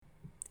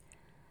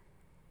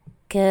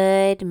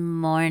Good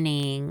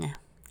morning.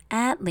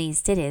 At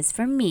least it is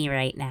for me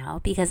right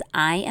now because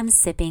I am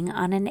sipping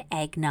on an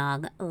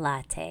eggnog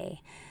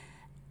latte.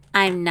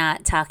 I'm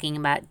not talking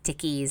about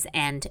Dickies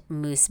and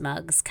moose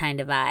mugs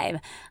kind of vibe.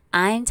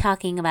 I'm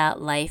talking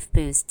about Life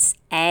Boost's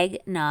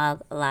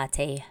eggnog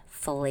latte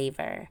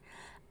flavor.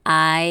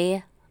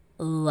 I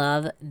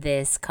love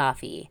this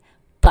coffee,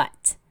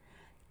 but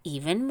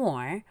even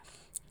more,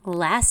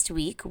 last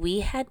week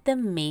we had the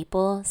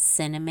maple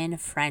cinnamon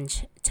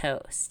French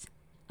toast.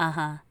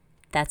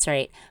 That's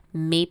right.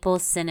 Maple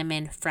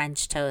cinnamon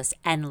French toast.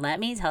 And let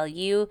me tell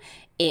you,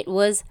 it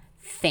was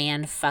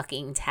fan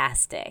fucking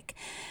tastic.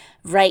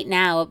 Right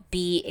now,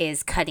 B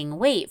is cutting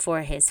weight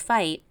for his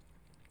fight.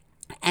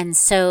 And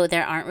so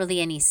there aren't really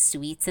any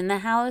sweets in the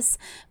house,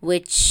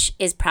 which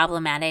is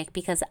problematic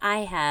because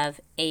I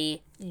have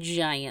a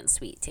giant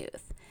sweet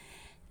tooth.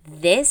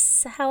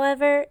 This,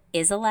 however,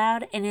 is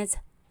allowed and it's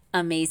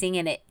amazing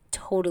and it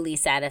totally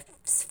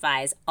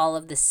satisfies all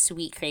of the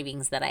sweet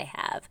cravings that I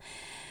have.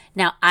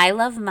 Now, I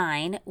love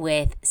mine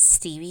with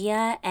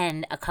stevia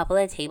and a couple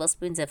of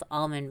tablespoons of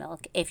almond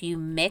milk. If you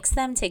mix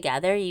them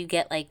together, you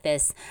get like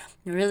this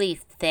really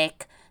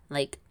thick,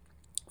 like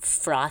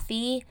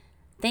frothy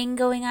thing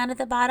going on at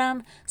the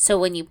bottom. So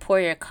when you pour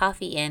your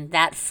coffee in,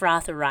 that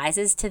froth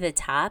rises to the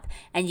top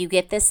and you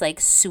get this like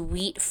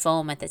sweet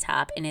foam at the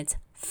top, and it's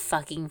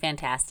fucking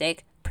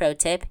fantastic. Pro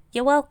tip,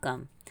 you're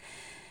welcome.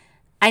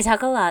 I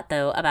talk a lot,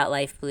 though, about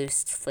Life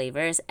Boost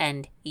flavors,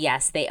 and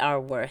yes, they are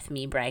worth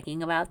me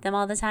bragging about them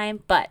all the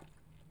time, but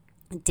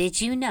did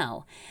you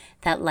know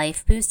that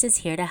Life Boost is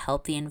here to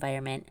help the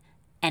environment?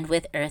 And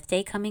with Earth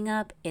Day coming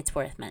up, it's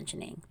worth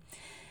mentioning.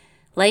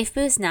 Life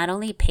Boost not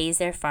only pays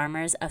their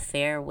farmers a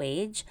fair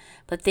wage,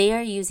 but they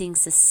are using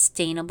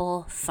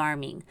sustainable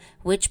farming,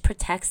 which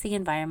protects the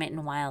environment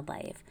and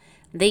wildlife.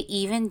 They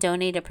even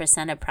donate a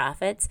percent of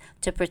profits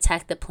to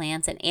protect the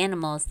plants and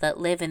animals that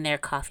live in their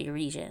coffee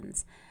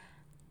regions.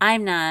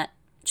 I'm not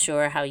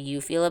sure how you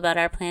feel about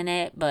our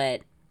planet,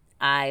 but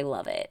I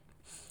love it.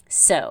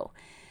 So,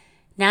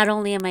 not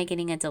only am I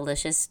getting a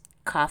delicious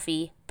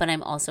coffee, but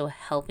I'm also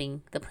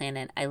helping the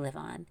planet I live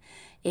on.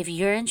 If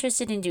you're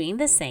interested in doing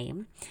the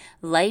same,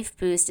 Life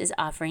Boost is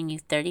offering you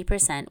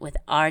 30% with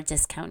our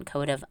discount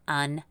code of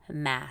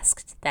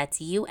UNMASKED. That's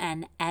UNMASKED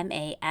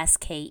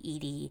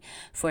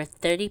for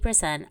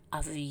 30%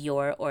 off of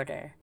your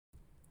order.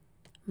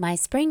 My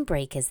spring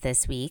break is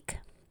this week,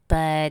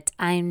 but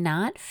I'm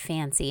not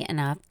fancy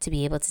enough to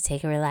be able to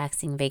take a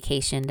relaxing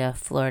vacation to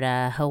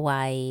Florida,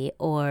 Hawaii,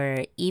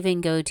 or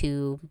even go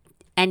to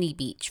any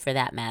beach for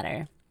that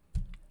matter.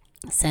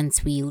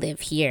 Since we live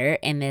here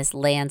in this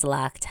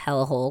landlocked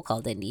hellhole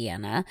called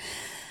Indiana.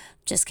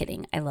 Just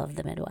kidding, I love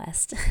the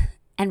Midwest.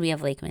 And we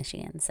have Lake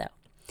Michigan, so.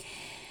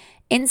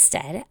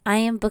 Instead, I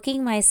am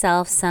booking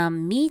myself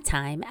some me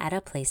time at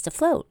a place to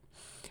float.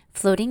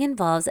 Floating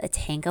involves a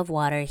tank of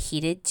water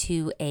heated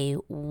to a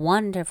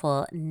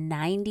wonderful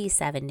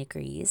 97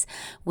 degrees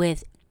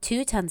with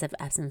 2 tons of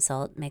Epsom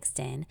salt mixed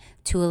in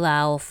to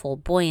allow full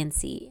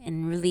buoyancy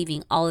and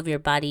relieving all of your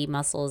body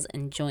muscles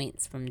and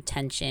joints from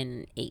tension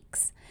and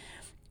aches.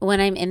 When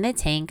I'm in the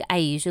tank, I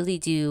usually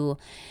do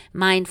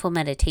mindful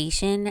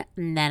meditation,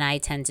 and then I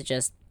tend to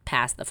just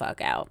pass the fuck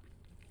out.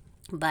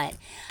 But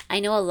I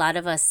know a lot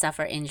of us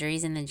suffer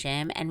injuries in the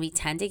gym and we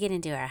tend to get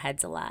into our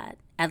heads a lot.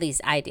 At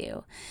least I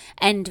do.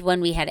 And when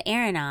we had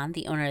Aaron on,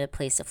 the owner of the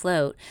Place to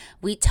Float,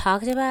 we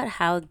talked about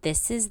how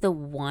this is the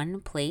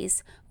one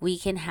place we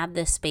can have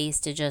the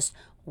space to just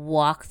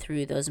walk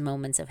through those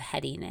moments of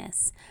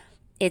headiness.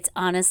 It's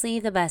honestly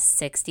the best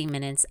 60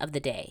 minutes of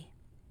the day.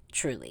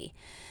 Truly.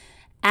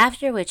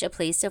 After which, a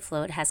Place to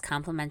Float has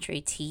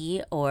complimentary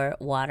tea or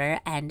water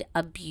and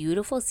a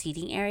beautiful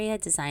seating area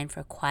designed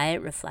for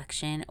quiet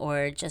reflection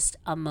or just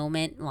a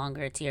moment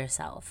longer to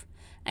yourself.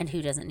 And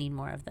who doesn't need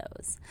more of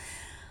those?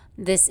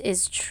 This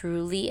is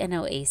truly an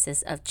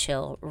oasis of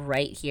chill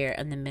right here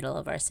in the middle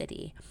of our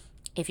city.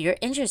 If you're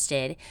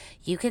interested,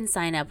 you can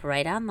sign up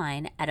right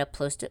online at a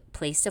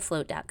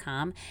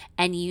placetofloat.com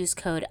and use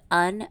code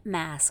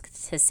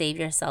UNMASKED to save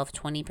yourself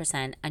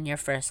 20% on your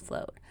first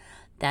float.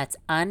 That's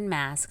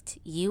UNMASKED,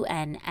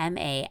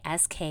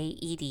 UNMASKED,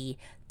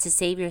 to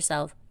save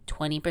yourself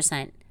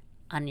 20%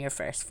 on your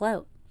first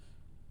float.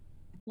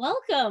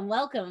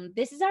 Welcome.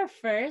 This is our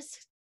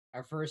first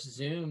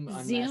Zoom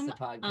Zoom Unmasked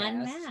podcast.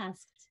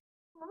 Unmasked.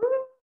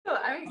 Woo!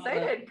 I'm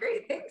excited.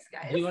 Great. Thanks,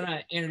 guys. Do you want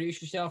to introduce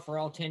yourself for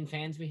all 10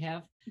 fans we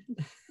have?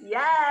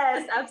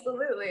 Yes,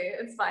 absolutely.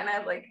 It's fine. I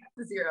have like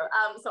 0.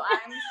 So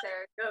I'm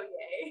Sarah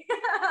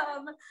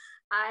Goye.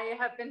 I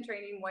have been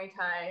training Muay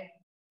Thai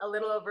a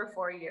little over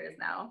 4 years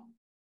now.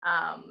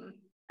 And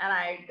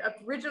I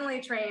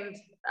originally trained,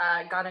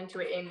 got into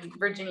it in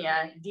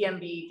Virginia,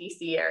 DMV,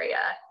 DC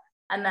area.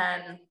 And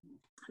then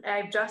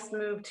I've just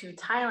moved to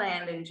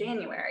Thailand in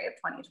January of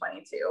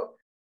 2022.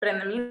 But in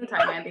the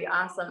meantime, I had the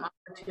awesome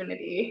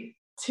opportunity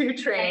to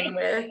train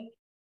with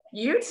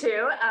you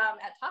two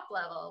at top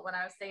level when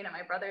I was staying at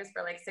my brother's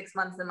for like 6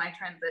 months in my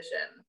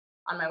transition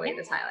on my way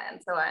to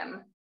Thailand. So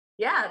I'm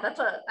yeah,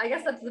 I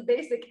guess that's the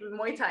basic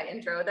Muay Thai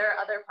intro. There are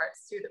other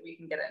parts too that we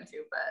can get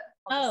into,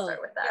 but I'll just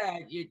start with that. Yeah,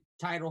 you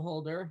title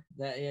holder.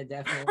 Yeah,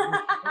 definitely.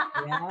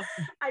 Yeah.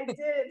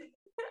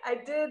 I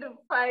did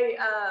fight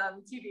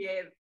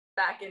TBA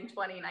back in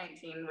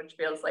 2019, which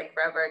feels like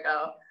forever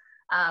ago,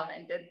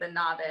 and did the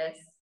novice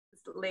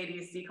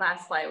ladies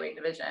C-class flyweight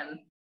division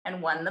and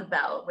won the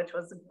belt, which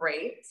was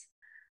great.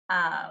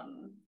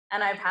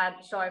 And I've had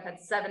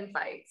 7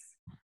 fights,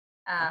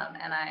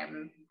 and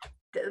I'm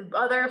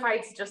other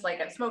fights just like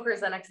at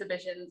smokers and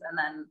exhibitions, and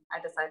then I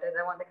decided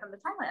I wanted to come to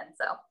Thailand,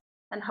 so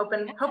and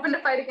hoping to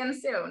fight again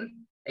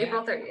soon,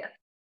 April 30th.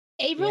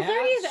 April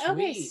 30th.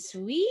 Okay,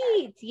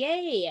 sweet.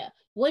 Yay.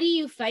 What do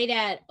you fight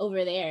at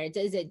over there?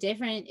 Is it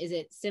different? Is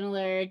it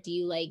similar? Do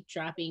you like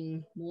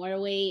dropping more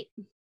weight?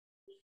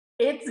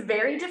 It's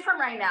very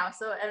different right now.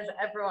 So as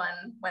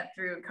everyone went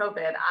through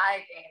COVID,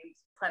 I gained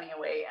plenty of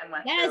weight and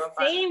went through a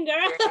same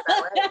girl.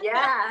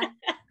 Yeah.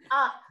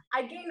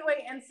 I gained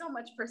weight and so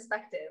much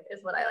perspective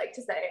is what I like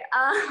to say.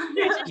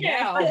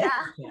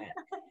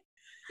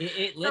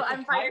 So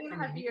I'm fighting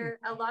heavier.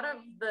 A lot of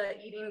the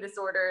eating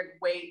disordered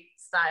weight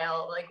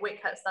style, like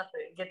weight cut stuff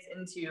that gets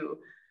into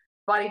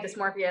body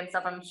dysmorphia and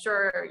stuff, I'm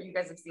sure you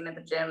guys have seen at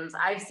the gyms.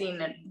 I've seen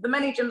it, the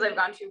many gyms I've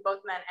gone to, both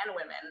men and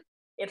women.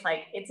 It's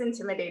like, it's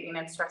intimidating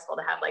and stressful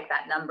to have like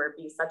that number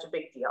be such a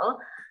big deal.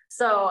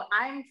 So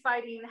I'm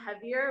fighting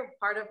heavier.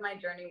 Part of my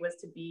journey was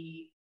to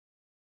be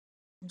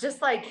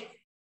just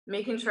like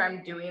making sure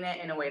I'm doing it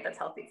in a way that's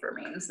healthy for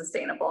me and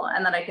sustainable,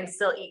 and that I can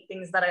still eat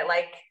things that I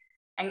like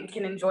and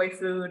can enjoy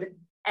food.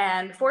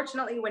 And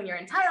fortunately, when you're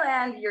in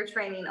Thailand, you're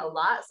training a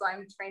lot. So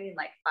I'm training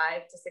like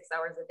 5 to 6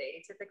 hours a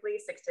day, typically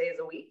 6 days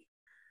a week,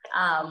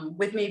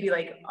 with maybe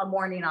like a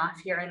morning off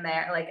here and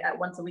there, like at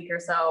once a week or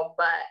so,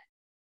 but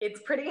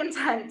it's pretty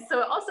intense. So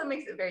it also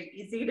makes it very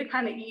easy to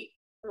kind of eat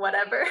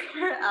whatever.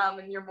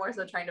 And you're more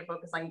so trying to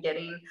focus on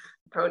getting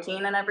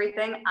protein and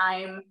everything.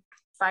 I'm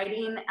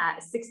fighting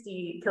at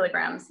 60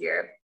 kilograms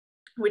here,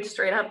 which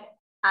straight up,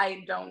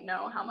 I don't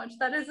know how much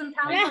that is in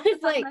pounds. Yeah,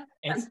 it's like,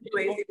 it's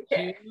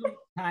 2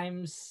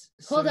 times.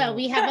 Hold on,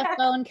 we have a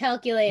phone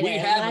calculator. We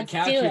have Let's a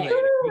calculator. do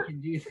it. We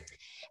can do that.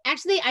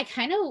 Actually, I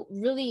kind of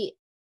really,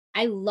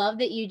 I love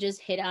that you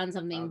just hit on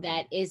something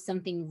that is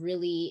something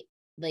really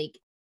like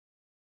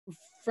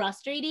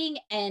frustrating,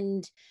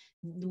 and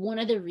one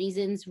of the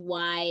reasons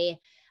why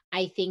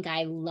I think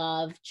I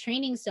love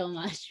training so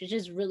much, which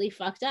is really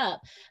fucked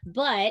up,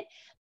 but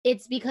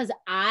it's because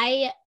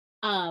I,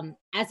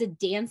 as a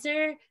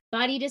dancer,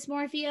 body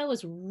dysmorphia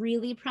was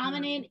really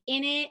prominent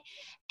in it.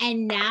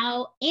 And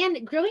now,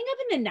 and growing up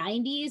in the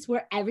 90s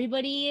where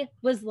everybody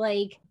was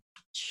like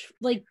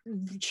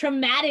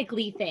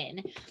traumatically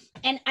thin.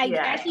 And I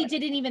actually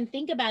didn't even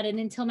think about it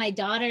until my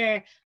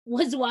daughter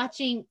was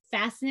watching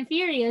Fast and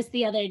Furious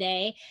the other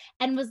day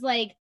and was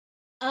like,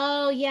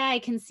 oh yeah, I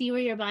can see where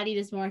your body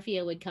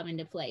dysmorphia would come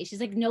into play. She's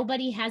like,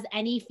 nobody has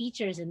any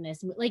features in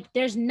this. Like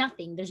there's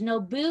nothing. There's no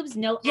boobs,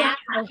 no ass,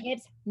 no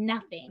hips,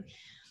 nothing.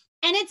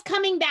 And it's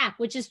coming back,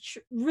 which is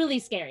really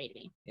scary to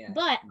me. Yeah,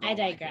 but I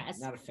digress.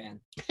 Not a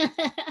fan.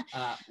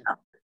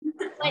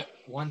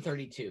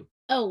 132.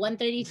 Oh,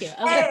 132.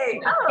 Okay.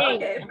 Hey,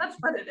 okay. That's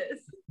what it is.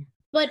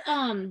 But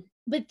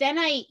then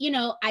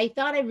I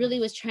thought I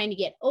really was trying to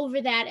get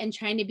over that and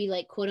trying to be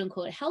like quote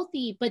unquote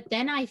healthy. But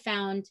then I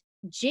found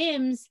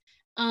gyms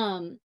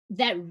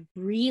that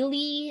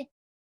really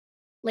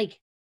like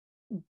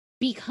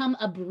become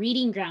a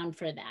breeding ground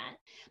for that,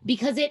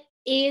 because it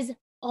is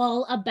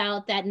all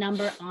about that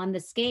number on the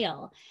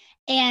scale.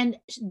 And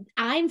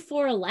I'm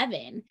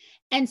 4'11",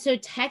 and so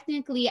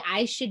technically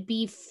I should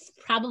be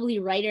probably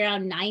right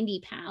around 90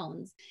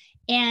 pounds,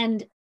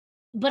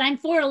 but I'm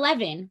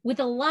 4'11" with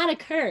a lot of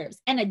curves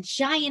and a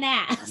giant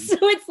ass. So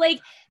it's like,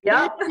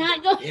 that's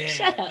not going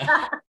shut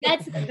up.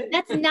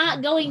 That's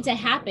not going to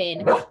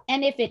happen.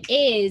 And if it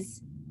is,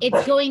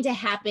 it's going to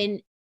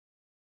happen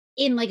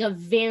in like a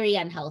very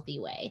unhealthy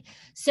way.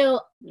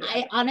 So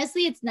I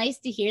honestly, it's nice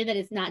to hear that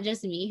it's not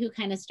just me who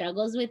kind of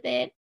struggles with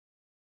it.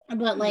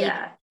 But like,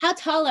 how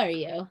tall are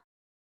you?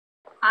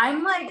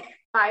 I'm like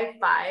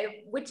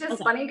 5'5", which is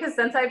funny because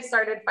since I've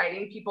started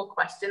fighting, people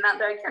question that.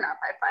 They're like, you're not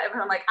 5'5",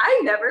 and I'm like,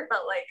 I never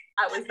felt like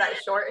I was that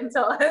short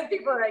until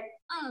people are like,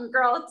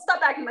 girl,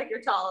 stop acting like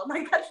you're tall. I'm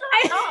like, that's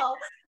not tall.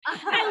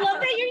 I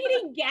love that you're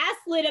getting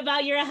gaslit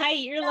about your height.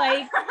 You're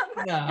like,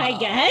 no, I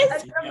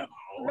guess.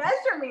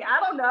 Measure me. I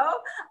don't know.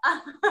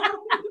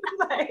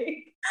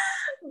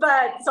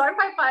 But so I'm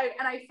 5'5",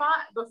 and I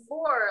fought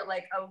before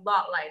like a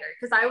lot lighter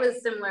because I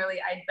was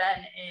similarly, I'd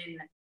been in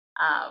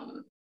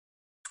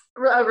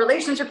a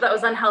relationship that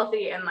was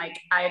unhealthy, and like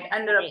I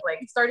ended up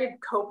like started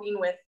coping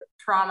with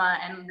trauma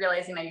and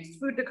realizing I used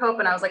food to cope,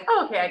 and I was like,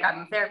 oh, okay, I got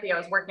in therapy, I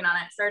was working on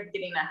it, started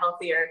getting a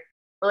healthier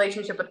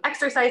relationship with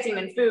exercising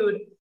and food,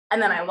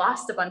 and then I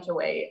lost a bunch of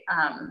weight,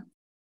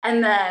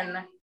 and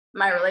then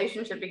my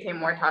relationship became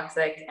more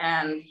toxic,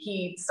 and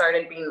he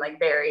started being like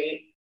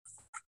very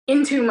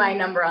into my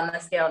number on the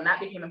scale, and that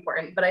became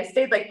important, but I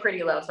stayed like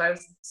pretty low. So I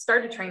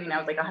started training, I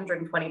was like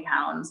 120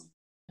 pounds,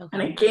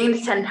 and I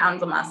gained 10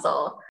 pounds of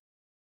muscle.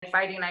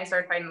 fighting, I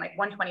started fighting like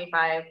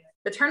 125.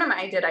 The tournament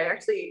I did, I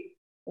actually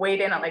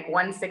weighed in at like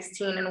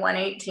 116 and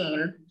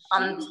 118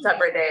 on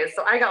separate days.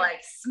 So I got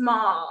like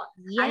small.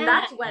 Yeah. And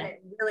that's when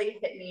it really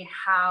hit me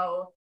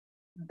how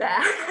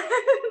bad,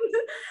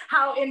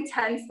 how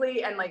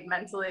intensely and like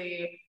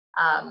mentally,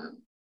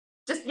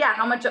 just, yeah,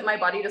 how much of my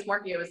body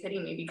dysmorphia was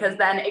hitting me, because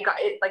then it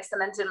like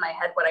cemented in my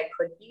head what I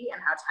could be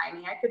and how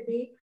tiny I could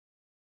be.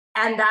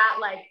 And that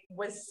like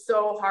was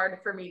so hard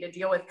for me to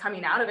deal with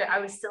coming out of it. I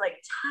was still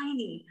like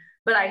tiny,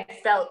 but I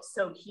felt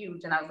so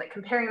huge. And I was like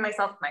comparing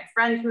myself to my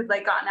friend who'd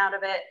like gotten out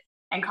of it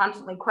and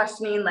constantly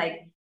questioning,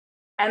 like,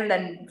 and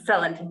then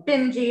fell into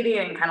binge eating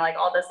and kind of like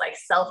all this like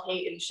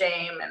self-hate and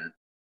shame. And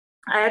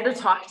I had to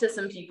talk to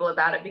some people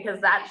about it, because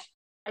that's,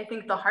 I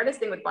think, the hardest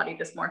thing with body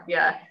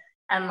dysmorphia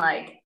and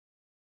like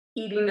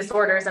eating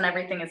disorders and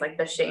everything is like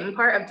the shame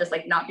part of just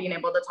like not being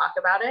able to talk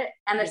about it.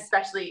 And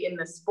especially in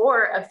the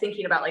sport of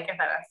thinking about like, if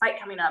I have a fight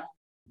coming up,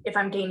 if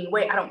I'm gaining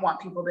weight, I don't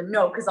want people to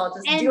know, because I'll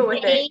just deal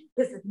with it.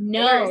 This is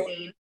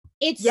embarrassing.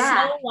 It's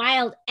so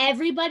wild.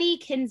 Everybody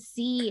can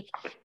see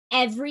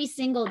every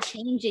single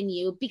change in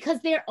you because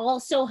they're all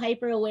so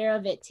hyper aware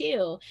of it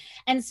too.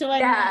 And so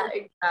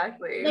exactly.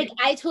 Like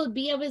I told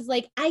B, I was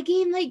like, I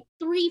gained like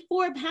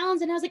 3-4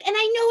 pounds, and I was like, and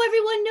I know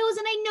everyone knows,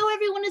 and I know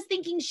everyone is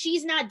thinking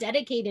she's not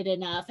dedicated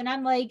enough. And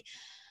I'm like,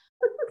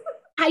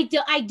 I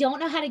don't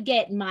know how to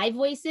get my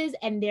voices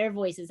and their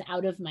voices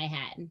out of my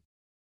head.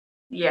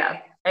 Yeah,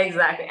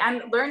 exactly.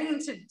 And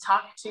learning to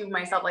talk to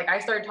myself, like I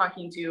started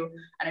talking to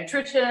a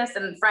nutritionist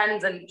and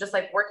friends and just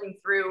like working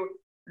through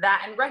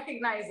that and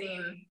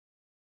recognizing,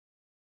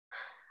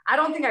 I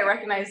don't think I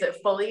recognized it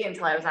fully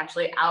until I was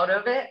actually out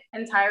of it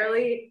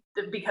entirely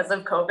because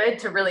of COVID,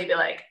 to really be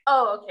like,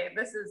 oh, okay,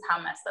 this is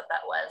how messed up that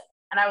was.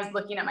 And I was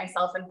looking at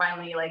myself and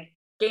finally like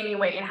gaining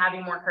weight and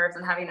having more curves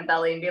and having a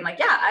belly and being like,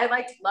 yeah,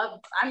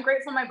 I'm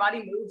grateful my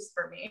body moves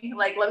for me.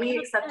 Like, let me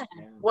accept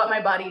what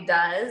my body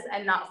does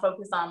and not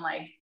focus on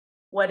like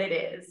what it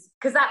is.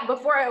 Cause that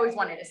before I always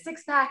wanted a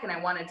 6-pack and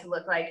I wanted to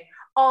look like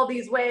all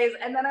these ways.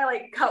 And then I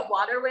like cut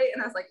water weight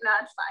and I was like, nah,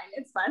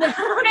 it's fine.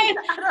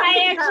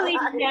 I actually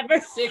never.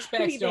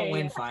 6-packs don't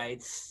win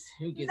fights.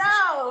 Who gives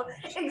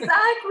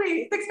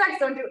exactly. 6-packs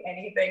don't do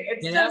anything.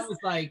 It's just, that was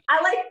like,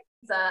 I like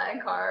pizza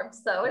and carbs,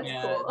 so it's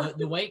cool.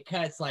 The weight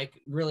cuts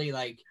like really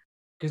like,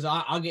 because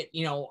I'll get,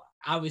 you know,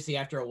 obviously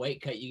after a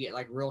weight cut, you get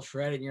like real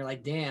shredded and you're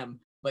like, damn,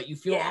 but you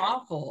feel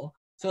awful.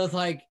 So it's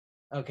like,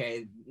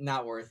 okay,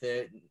 not worth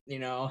it, you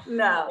know?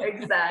 No,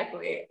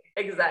 exactly.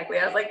 I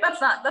was like, that's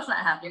not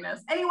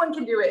happiness. Anyone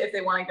can do it if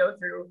they want to go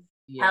through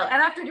hell.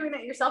 And after doing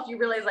it yourself, you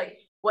realize like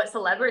what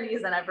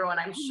celebrities and everyone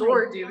I'm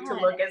sure do to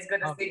look as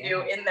good as they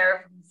do in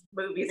their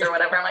movies or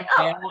whatever. I'm like,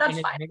 oh, that's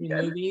fine.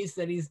 Movies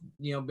that he's,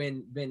 you know,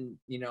 been,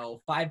 you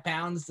know, 5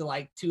 pounds to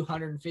like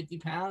 250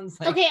 pounds.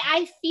 Like, okay,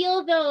 I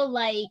feel though,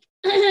 like,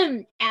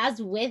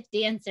 as with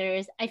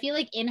dancers, I feel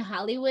like in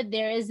Hollywood,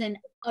 there is an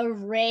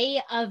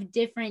array of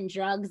different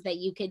drugs that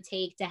you could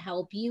take to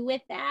help you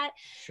with that.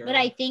 Sure. But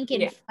I think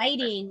in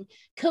fighting,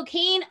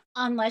 cocaine,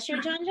 unless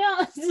you're John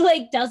Jones,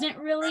 like doesn't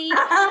really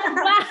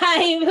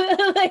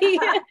vibe.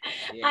 Like,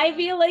 I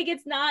feel like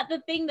it's not the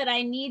thing that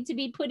I need to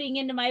be putting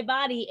into my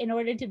body in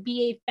order to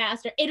be a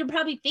faster. It'll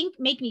probably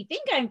make me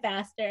think I'm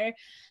faster,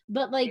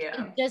 but like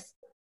it just,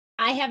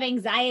 I have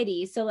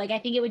anxiety, so like I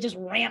think it would just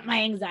ramp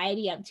my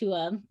anxiety up to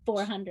a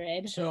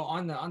 400. So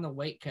on the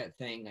weight cut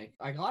thing,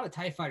 like a lot of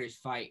Thai fighters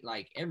fight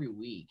like every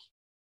week,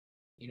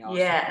 you know.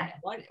 Yeah.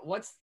 So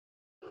what's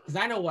because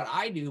I know what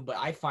I do, but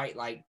I fight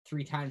like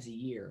 3 times a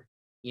year,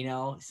 you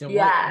know. So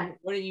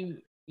what are you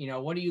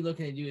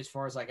looking to do as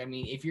far as like, I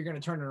mean, if you're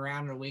gonna turn it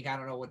around in a week, I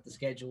don't know what the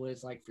schedule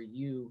is like for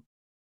you.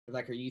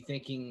 Like, are you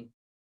thinking,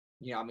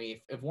 you know, I mean,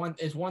 if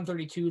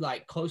 132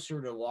 like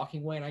closer to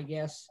walking weight, I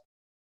guess.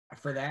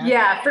 For that?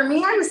 Yeah, for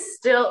me,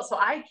 so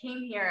I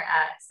came here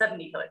at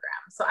 70 kilograms.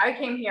 So I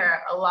came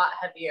here a lot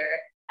heavier.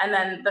 And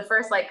then the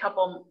first like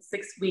couple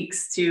 6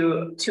 weeks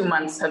to 2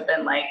 months have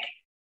been like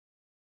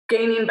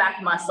gaining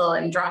back muscle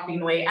and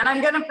dropping weight. And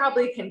I'm going to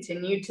probably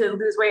continue to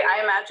lose weight.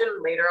 I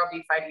imagine later I'll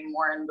be fighting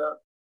more in the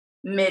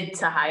mid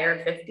to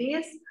higher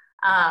 50s,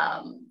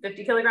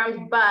 50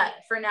 kilograms. But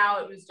for now,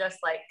 it was just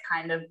like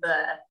kind of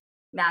the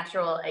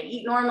natural. I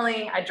eat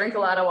normally, I drink a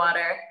lot of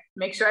water,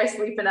 make sure I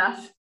sleep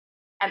enough,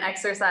 and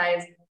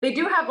exercise. They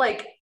do have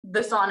like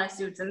the sauna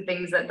suits and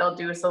things that they'll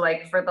do. So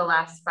like for the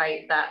last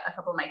fight that a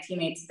couple of my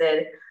teammates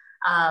did,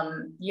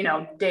 you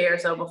know, day or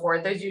so before,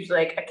 there's usually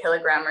like a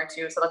kilogram or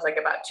 2. So that's like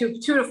about 2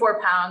 to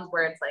 4 pounds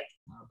where it's like,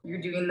 you're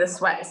doing the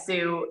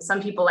sweatsuit.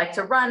 Some people like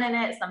to run in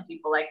it. Some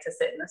people like to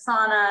sit in the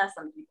sauna.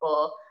 Some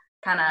people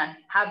kind of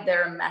have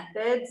their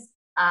methods.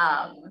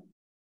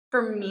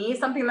 For me,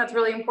 something that's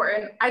really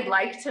important, I'd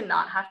like to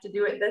not have to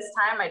do it this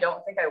time. I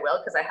don't think I will,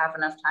 because I have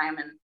enough time,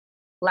 and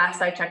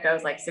last I checked, I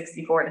was like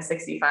 64 to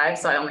 65.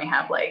 So I only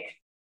have like,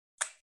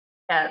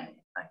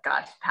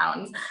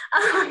 pounds,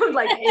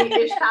 like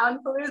 8-ish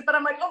pounds to lose. But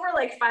I'm like, over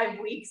like 5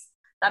 weeks,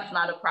 that's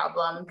not a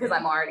problem because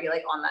I'm already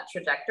like on that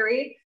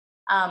trajectory.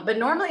 But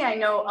normally I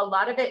know a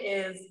lot of it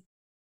is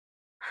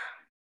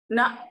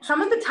not,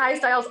 some of the Thai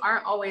styles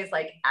aren't always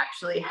like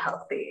actually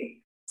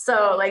healthy.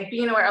 So like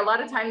being aware, a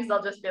lot of times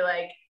they'll just be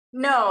like,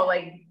 no,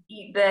 like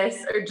eat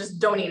this or just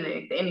don't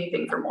eat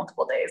anything for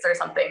multiple days or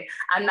something.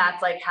 And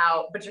that's like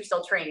how, but you're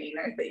still training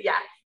or yeah.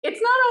 It's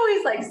not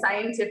always like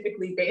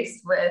scientifically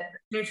based with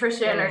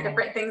nutrition or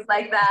different things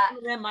like that.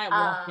 That might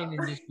walk in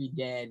and just be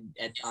dead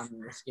on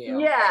the scale.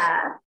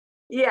 Yeah.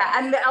 Yeah.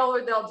 And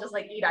they'll just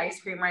like eat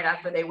ice cream right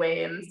after they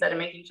weigh in instead of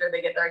making sure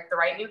they get the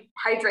right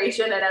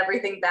hydration and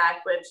everything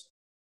back, which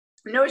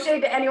no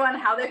shade to anyone,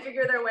 how they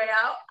figure their way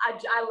out.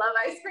 I love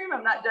ice cream.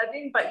 I'm not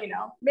judging, but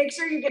make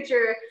sure you get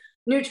your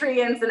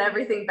nutrients and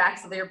everything back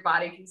so that your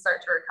body can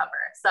start to recover.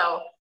 So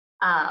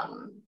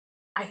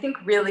I think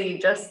really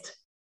just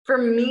for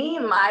me,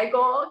 my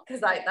goal, because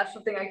that's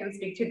the thing I can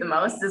speak to the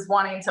most, is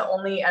wanting to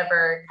only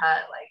ever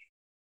cut like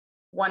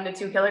 1 to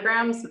 2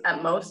 kilograms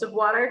at most of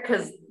water.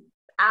 Because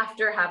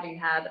after having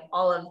had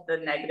all of the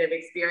negative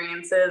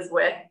experiences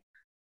with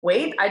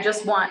weight, I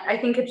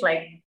think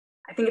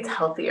it's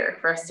healthier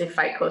for us to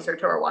fight closer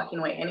to our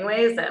walking weight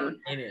anyways. And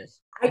it is.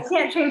 I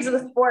can't change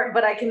the sport,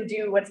 but I can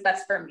do what's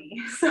best for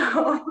me.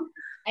 So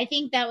I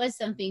think that was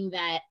something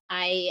that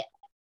I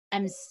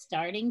am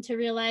starting to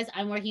realize.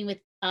 I'm working with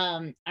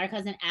our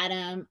cousin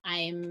Adam.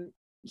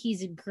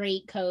 He's a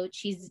great coach.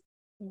 He's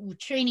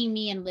training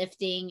me in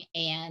lifting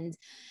and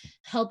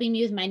helping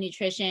me with my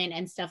nutrition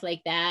and stuff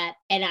like that.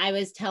 And I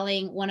was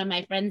telling one of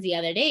my friends the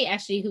other day,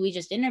 actually, who we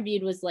just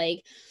interviewed, was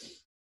like,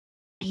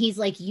 he's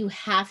like, you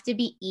have to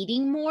be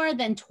eating more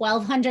than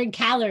 1,200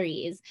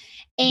 calories.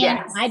 And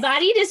my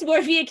body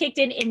dysmorphia kicked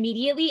in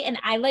immediately. And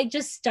I like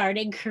just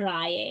started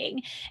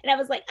crying. And I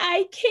was like,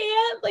 I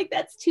can't, like,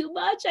 that's too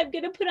much. I'm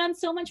going to put on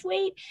so much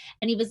weight.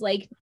 And he was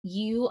like,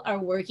 you are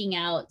working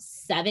out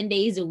 7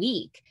 days a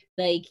week.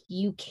 Like,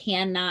 you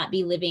cannot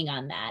be living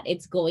on that.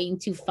 It's going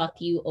to fuck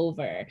you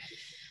over.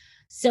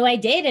 So I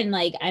did. And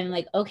like, I'm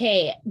like,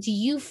 okay, do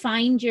you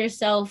find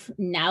yourself,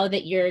 now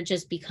that you're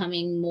just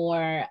becoming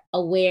more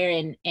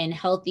aware and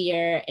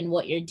healthier in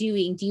what you're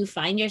doing, do you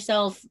find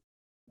yourself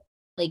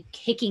like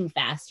kicking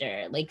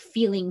faster, like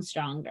feeling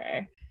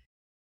stronger?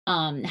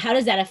 How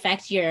does that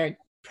affect your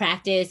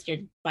practice, your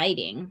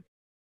fighting?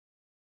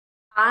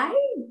 I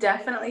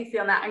definitely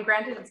feel that. And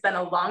granted, it's been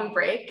a long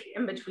break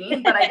in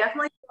between, but I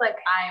definitely feel like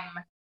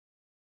I'm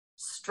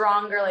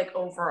stronger, like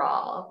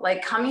overall,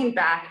 like coming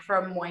back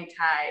from Muay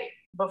Thai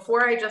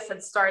before I just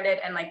had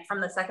started. And like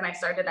from the second I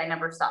started, I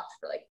never stopped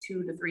for like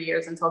 2 to 3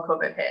 years until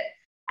COVID hit.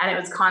 And it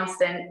was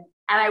constant.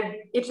 And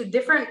it's a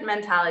different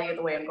mentality of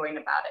the way I'm going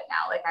about it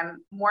now. Like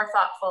I'm more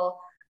thoughtful.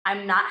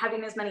 I'm not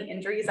having as many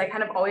injuries. I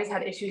kind of always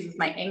had issues with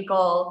my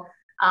ankle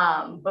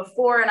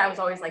before, and I was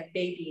always like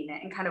babying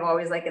it and kind of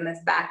always like in this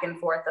back and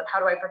forth of how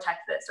do I protect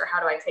this or how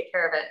do I take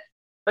care of it.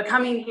 But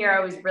coming here, I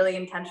was really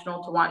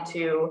intentional to want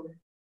to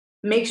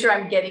make sure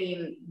I'm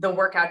getting the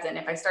workouts in.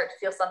 If I start to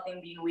feel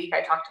something being weak,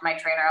 I talk to my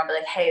trainer. I'll be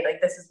like, hey,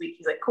 like this is weak.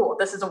 He's like, cool,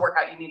 this is a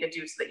workout you need to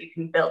do so that you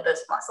can build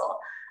this muscle.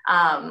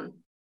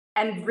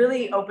 And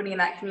really opening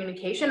that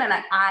communication. And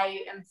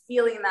I am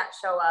feeling that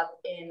show up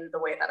in the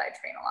way that I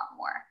train a lot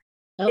more.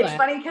 Okay. It's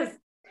funny because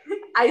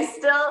I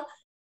still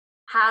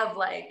have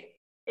like,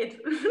 it's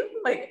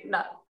like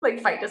not like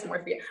fight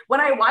dysmorphia.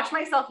 When I watch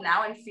myself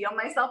now and feel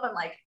myself, I'm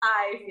like,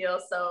 I feel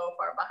so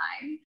far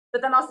behind.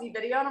 But then I'll see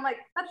video and I'm like,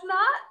 that's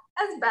not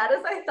as bad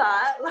as I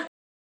thought. Like,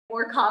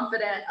 more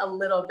confident a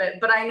little bit,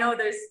 but I know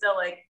there's still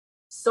like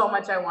so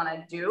much I want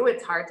to do.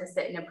 It's hard to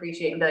sit and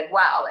appreciate and be like,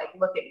 wow, like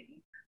look at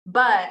me.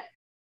 But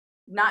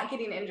not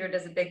getting injured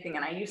is a big thing.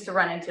 And I used to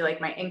run into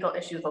like my ankle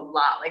issues a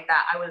lot like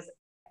that. I was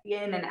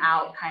in and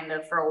out kind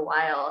of for a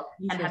while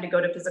and had to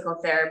go to physical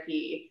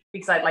therapy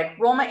because I'd like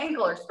roll my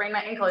ankle or sprain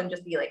my ankle and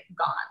just be like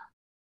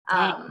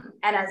gone.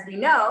 And as we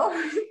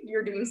know,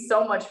 you're doing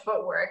so much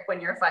footwork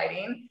when you're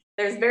fighting.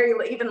 There's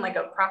even like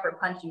a proper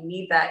punch, you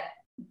need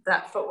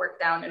that footwork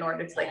down in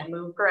order to like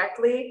move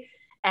correctly.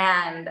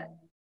 And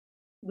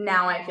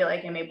now I feel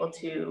like I'm able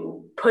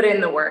to put in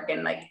the work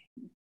and like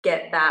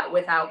get that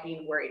without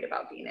being worried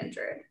about being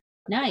injured.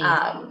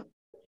 Nice.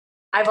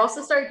 I've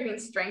also started doing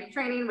strength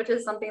training, which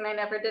is something I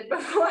never did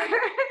before.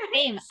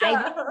 Same.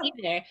 I don't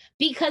either.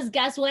 Because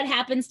guess what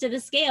happens to the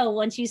scale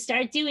once you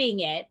start doing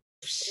it?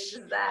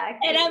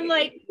 Exactly. And I'm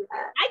like,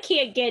 I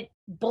can't get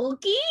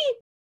bulky.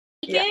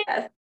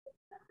 Yes.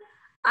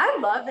 I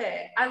love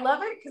it. I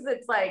love it because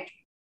it's like,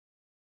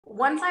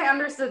 once I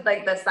understood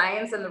like the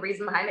science and the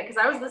reason behind it,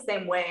 because I was the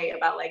same way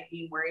about like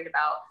being worried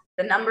about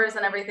the numbers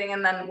and everything.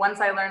 And then once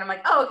I learned, I'm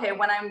like, oh, okay,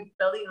 when I'm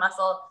building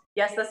muscle,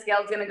 yes, the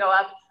scale's going to go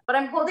up, but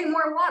I'm holding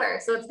more water.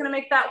 So it's going to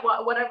make that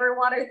whatever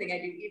water thing I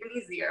do even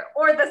easier.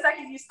 Or the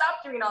second you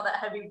stop doing all that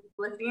heavy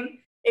lifting,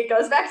 it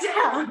goes back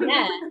down.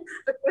 Yeah.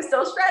 But you're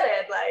still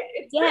shredded. Like,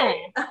 it's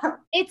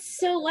great. It's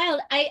so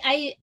wild.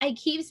 I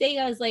keep saying,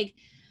 I was like,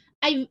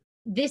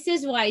 this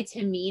is why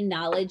to me,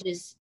 knowledge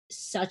is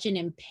such an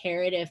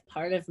imperative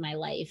part of my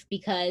life,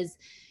 because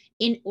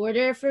in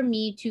order for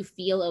me to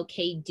feel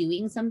okay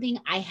doing something,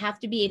 I have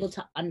to be able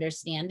to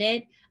understand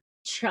it.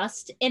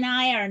 Trust and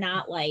I are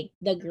not like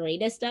the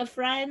greatest of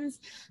friends.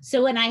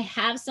 So when I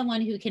have someone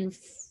who can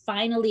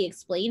finally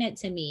explain it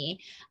to me,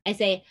 I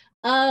say,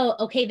 oh,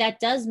 okay, that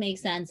does make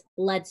sense.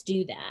 Let's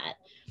do that.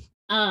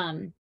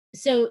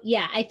 So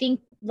yeah, I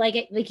think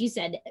like you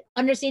said,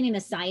 understanding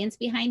the science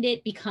behind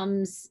it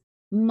becomes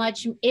a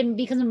much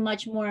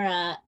more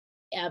a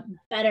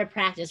better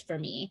practice for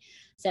me.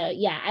 So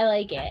yeah, I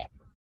like it.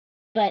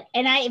 But,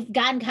 and I've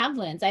gotten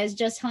compliments. I was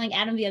just telling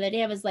Adam the other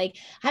day, I was like,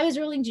 I was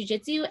rolling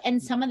jujitsu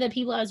and some of the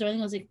people I was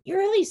rolling was like, you're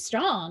really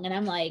strong. And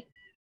I'm like,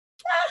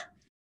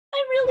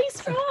 I'm really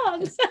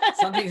strong.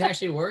 Something's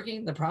actually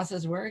working. The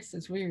process works.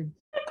 It's weird.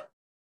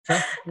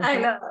 I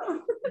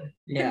know.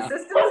 Yeah.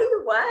 Consistency,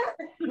 what?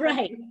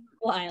 Right.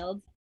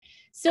 Wild.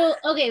 So,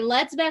 okay,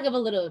 let's back up a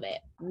little bit.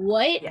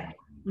 What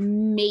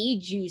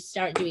made you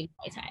start doing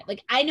Muay Thai?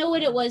 Like, I know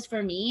what it was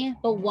for me,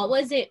 but what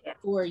was it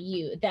for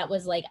you that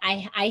was like,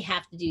 I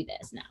have to do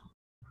this now?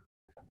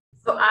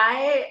 So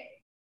I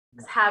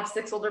have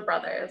 6 older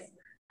brothers.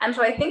 And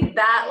so I think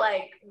that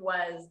like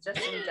was just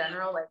in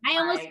general, like I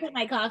almost put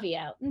my coffee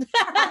out.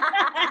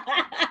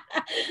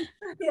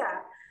 Yeah.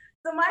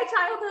 So my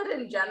childhood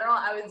in general,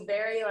 I was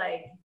very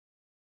like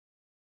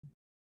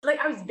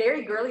I was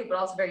very girly, but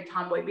also very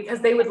tomboy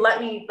because they would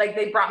let me, like,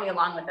 they brought me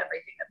along with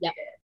everything that they did.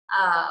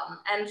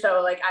 And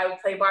so like I would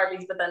play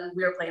Barbies, but then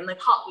we were playing like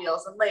Hot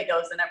Wheels and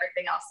Legos and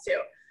everything else too.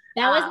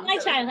 That was my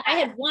childhood. I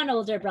had one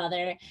older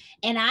brother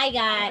and I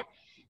got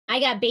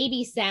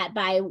babysat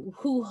by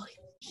who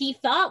he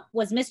thought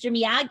was Mr.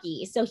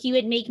 Miyagi. So he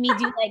would make me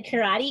do like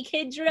Karate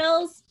Kid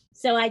drills.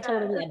 So I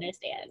totally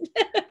understand.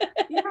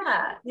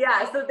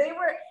 Yeah. So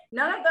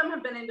none of them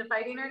have been into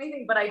fighting or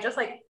anything, but I just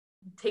like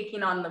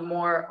taking on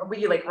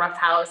we like Rough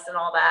House and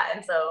all that.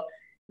 And so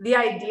the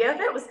idea of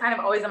it was kind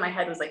of always in my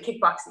head was like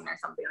kickboxing or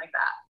something like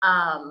that.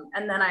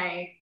 And then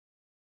I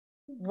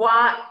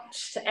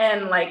watched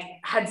and like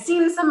had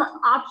seen some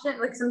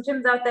options, like some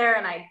gyms out there,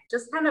 and I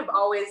just kind of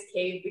always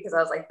caved because I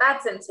was like,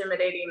 that's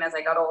intimidating as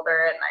I got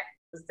older, and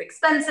it was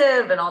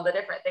expensive and all the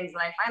different things.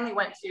 And I finally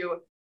went to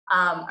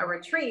a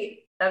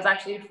retreat that was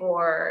actually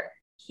for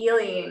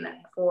healing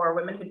for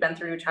women who'd been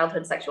through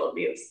childhood sexual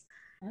abuse.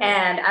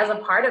 And as a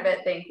part of it,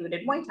 they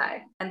included Muay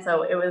Thai. And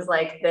so it was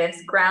like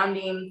this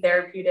grounding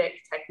therapeutic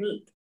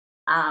technique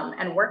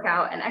and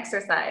workout and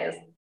exercise.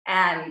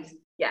 And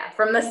yeah,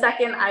 from the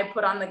second I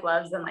put on the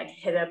gloves and like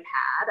hit a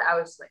pad, I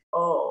was like,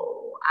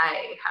 oh,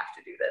 I have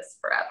to do this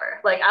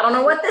forever. Like, I don't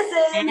know what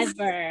this is.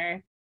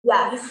 Ever.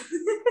 Yes.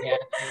 Yeah.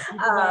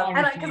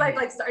 And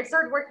because I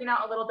started working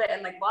out a little bit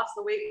and like lost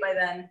the weight by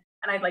then.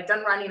 And I'd like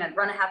done running, I'd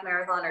run a half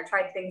marathon or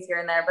tried things here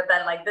and there. But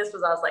then like I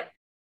was like,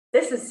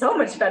 this is so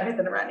much better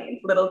than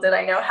running. Little did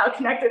I know how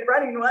connected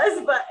running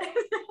was, but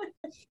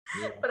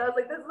but I was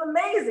like, this is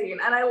amazing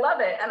and I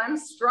love it and I'm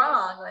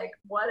strong. Like,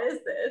 what is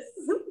this?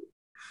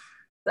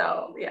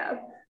 So yeah.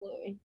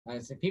 I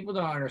say people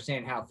don't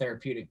understand how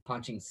therapeutic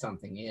punching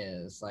something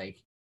is. Like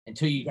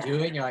until you do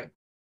it, and you're like,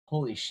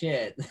 holy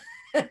shit.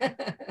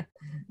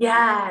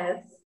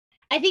 Yes.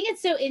 I think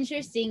it's so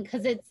interesting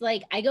because it's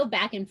like I go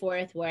back and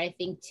forth where I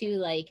think too,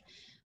 like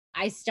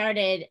I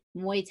started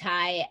Muay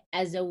Thai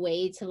as a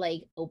way to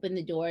like open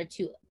the door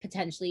to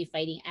potentially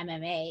fighting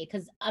MMA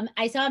because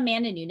I saw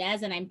Amanda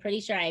Nunes and I'm pretty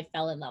sure I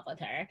fell in love with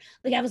her.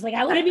 Like I was like,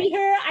 I want to be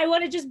her. I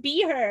want to just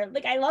be her.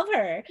 Like I love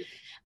her.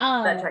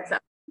 That checks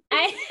out.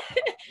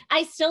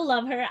 I still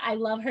love her. I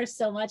love her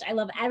so much. I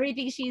love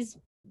everything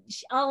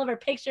all of her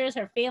pictures,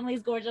 her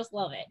family's gorgeous.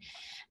 Love it.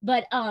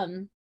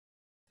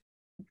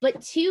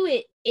 But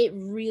two, it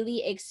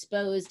really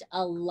exposed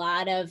a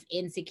lot of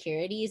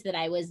insecurities that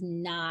I was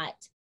not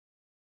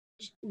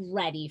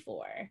ready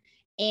for.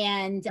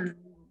 And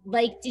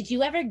like, did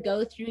you ever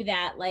go through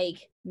that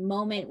like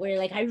moment where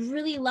like, I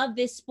really love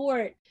this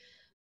sport,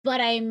 but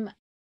I'm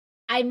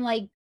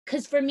like,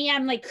 because for me,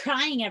 I'm like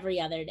crying every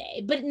other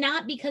day, but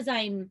not because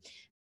I'm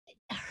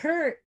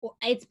hurt.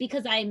 It's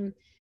because I'm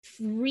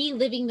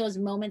reliving those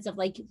moments of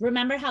like,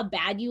 remember how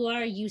bad you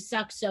are? You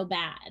suck so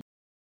bad.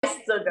 I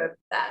still go with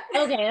that.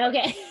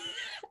 Okay.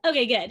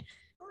 Okay, good.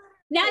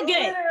 Not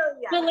good,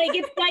 but like,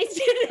 it's nice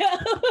to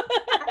know.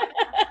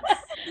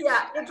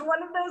 Yeah, it's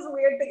one of those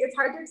weird things. It's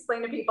hard to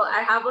explain to people.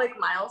 I have like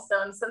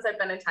milestones since I've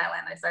been in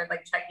Thailand. I started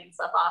like checking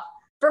stuff off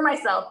for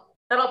myself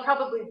that I'll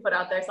probably put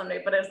out there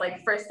someday. But it was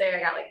like first day I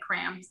got like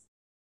cramps.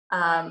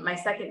 My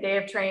second day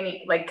of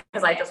training, like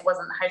because I just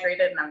wasn't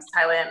hydrated and I was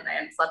Thailand and I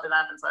hadn't slept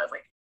enough, and so I was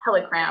like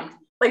hella cramped.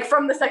 Like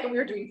from the second we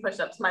were doing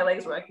push-ups, my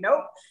legs were like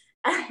nope.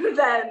 And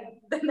then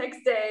the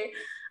next day,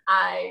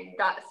 I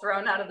got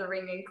thrown out of the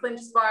ring in clinch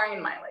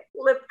sparring. My like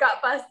lip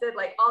got busted,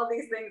 like all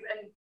these things,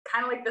 and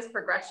kind of like this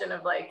progression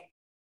of like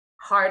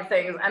hard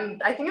things.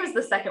 And I think it was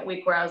the second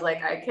week where I was like,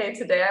 okay,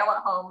 today I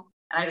went home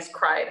and I just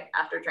cried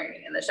after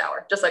training in the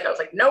shower. Just like I was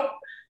like, nope,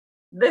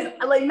 this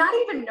like not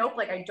even nope,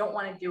 like I don't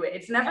want to do it.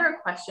 It's never a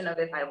question of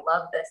if I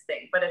love this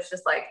thing, but it's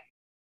just like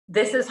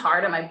this is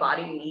hard and my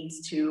body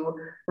needs to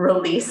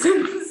release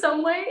in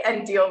some way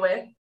and deal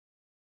with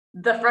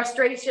the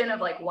frustration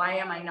of like, why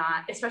am I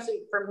not,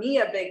 especially for me,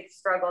 a big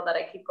struggle that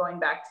I keep going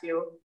back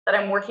to that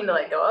I'm working to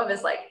let go of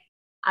is like,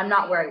 I'm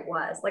not where I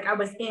was. Like I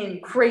was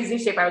in crazy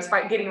shape. I was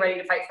getting ready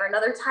to fight for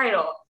another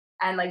title.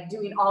 and like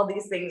doing all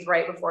these things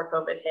right before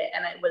COVID hit.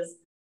 And it was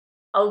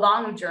a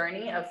long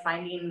journey of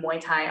finding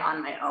Muay Thai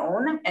on my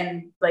own,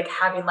 and like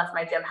having left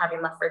my gym,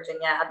 having left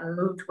Virginia, having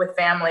moved with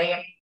family,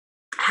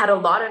 had a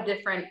lot of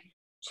different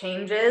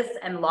changes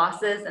and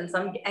losses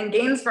and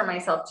gains for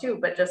myself too.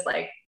 But just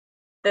like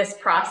this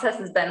process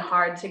has been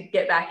hard to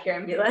get back here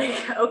and be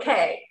like,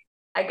 okay,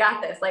 I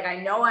got this. Like, I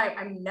know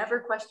I'm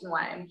never question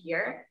why I'm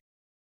here,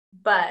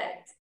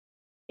 but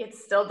it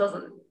still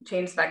doesn't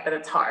change the fact that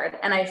it's hard.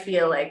 And I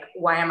feel like,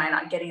 why am I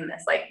not getting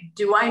this? Like,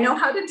 do I know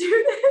how to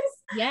do this?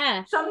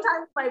 Yeah.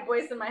 Sometimes my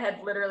voice in my head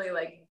literally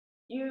like,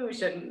 you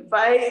shouldn't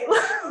fight.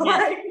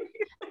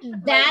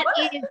 That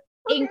like, is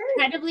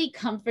incredibly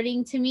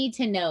comforting to me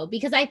to know,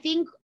 because I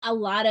think a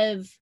lot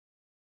of,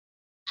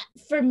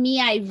 for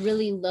me, I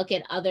really look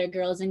at other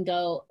girls and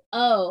go,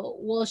 oh,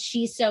 well,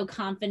 she's so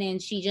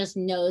confident. She just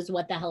knows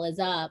what the hell is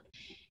up.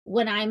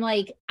 When I'm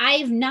like,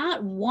 I've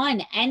not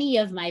won any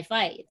of my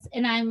fights.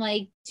 And I'm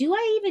like, do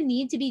I even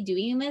need to be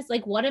doing this?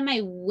 Like, what am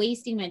I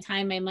wasting my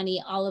time, my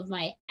money, all of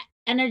my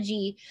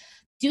energy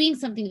doing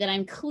something that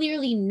I'm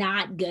clearly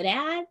not good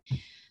at?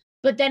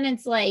 But then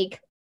it's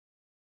like,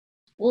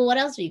 well, what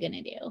else are you going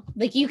to do?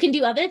 Like, you can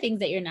do other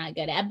things that you're not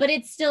good at, but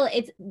it's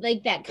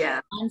like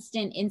that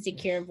constant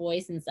insecure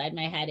voice inside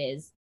my head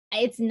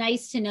it's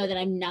nice to know that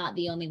I'm not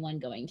the only one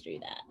going through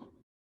that.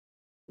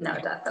 No,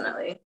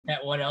 definitely.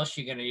 That what else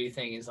you gonna do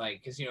thing is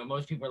like, because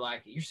most people are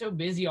like, you're so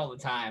busy all the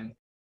time,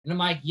 and I'm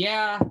like,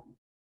 yeah,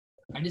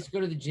 I just go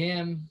to the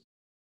gym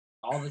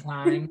all the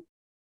time,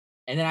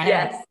 and then I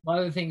have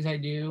other things I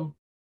do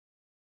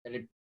that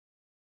I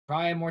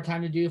probably have more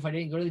time to do if I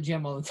didn't go to the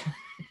gym all the time.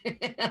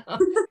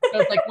 So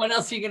it's like, what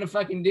else are you gonna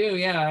fucking do?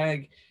 Yeah,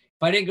 like,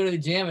 if I didn't go to the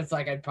gym, it's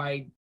like I'd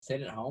probably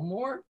sit at home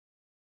more.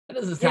 That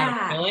doesn't sound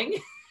appealing.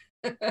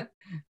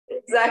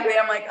 Exactly.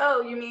 I'm like,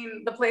 oh, you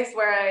mean the place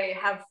where I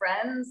have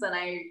friends, and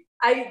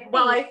I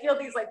feel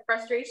these like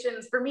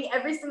frustrations. For me,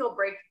 every single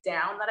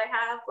breakdown that I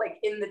have,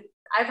 like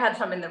I've had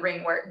some in the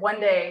ring where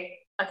one day,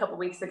 a couple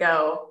weeks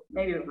ago,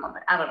 maybe a month,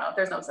 I don't know,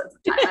 there's no sense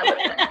of time.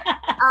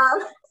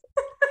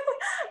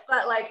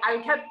 But like, I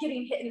kept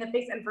getting hit in the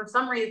face, and for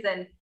some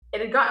reason it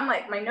had gotten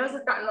like, my nose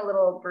had gotten a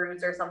little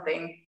bruised or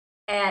something.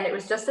 And it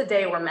was just a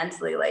day where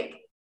mentally, like,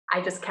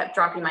 I just kept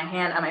dropping my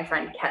hand, and my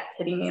friend kept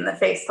hitting me in the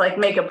face to like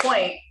make a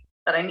point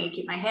that I need to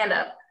keep my hand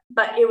up.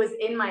 But it was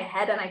in my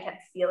head, and I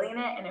kept feeling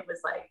it. And it was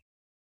like,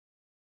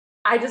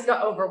 I just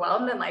got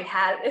overwhelmed and like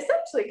had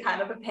essentially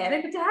kind of a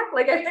panic attack.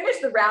 Like, I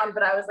finished the round,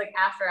 but I was like,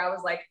 after, I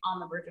was like on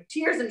the verge of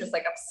tears and just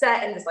like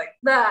upset and just like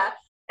that.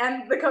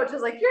 And the coach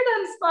was like, you're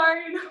done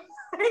sparring.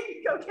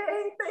 Like,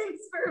 okay,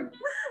 thanks for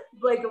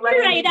like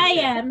letting me. I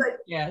am. Like,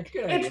 yeah,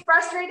 good. It's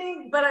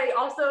frustrating, but I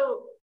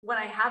also, when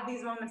I have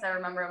these moments, I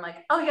remember I'm like,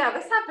 oh yeah,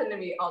 this happened to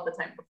me all the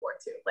time before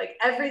too. Like,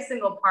 every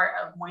single part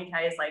of Muay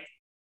Thai is like,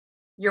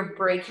 you're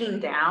breaking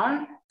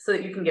down so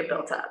that you can get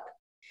built up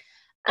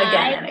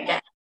again and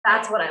again.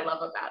 That's what I love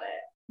about it.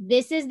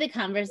 This is the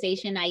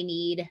conversation I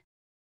need.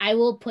 I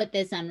will put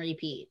this on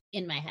repeat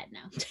in my head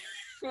now.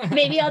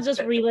 Maybe I'll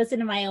just re-listen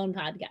to my own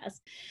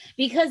podcast,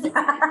 because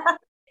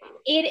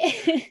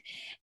it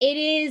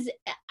is,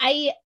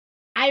 I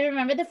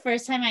remember the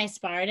first time I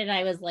sparred and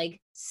I was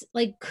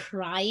like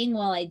crying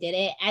while I did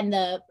it. And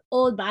the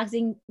old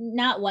boxing,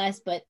 not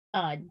Wes, but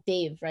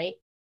Dave, right?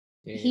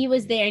 Dave, he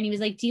was there and he was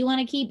like, do you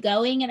want to keep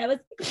going? And I was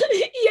like,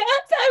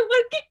 yes, I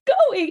want to keep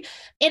going.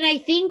 And I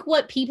think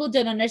what people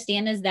don't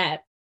understand is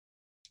that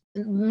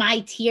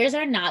my tears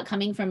are not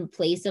coming from a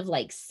place of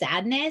like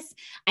sadness.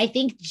 I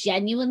think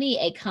genuinely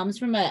it comes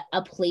from a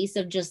place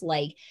of just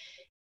like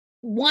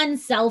one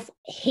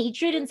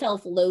self-hatred and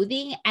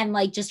self-loathing and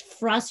like just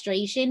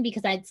frustration,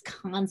 because it's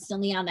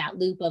constantly on that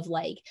loop of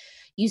like,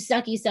 you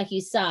suck, you suck, you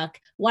suck.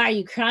 Why are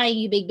you crying,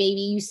 you big baby?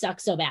 You suck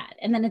so bad.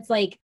 And then it's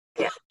like,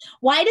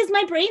 why does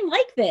my brain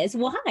like this?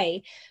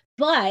 Why?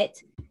 But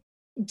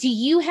do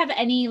you have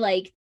any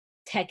like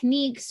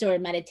techniques or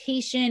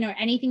meditation or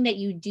anything that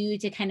you do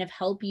to kind of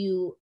help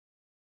you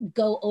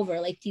go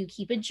over? Like, do you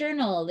keep a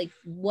journal? Like,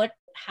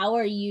 how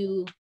do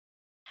you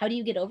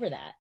get over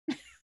that?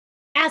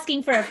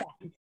 Asking for a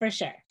friend, for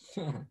sure.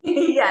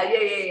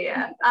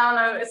 Yeah. I don't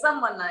know.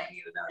 Someone might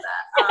need to know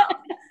that.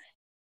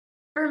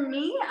 For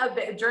me,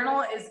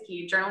 journal is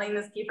key. Journaling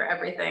is key for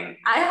everything.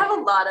 I have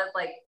a lot of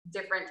like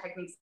different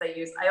techniques that I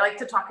use. I like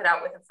to talk it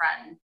out with a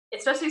friend,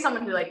 especially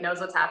someone who like knows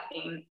what's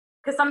happening.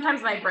 Because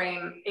sometimes my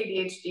brain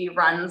ADHD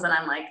runs and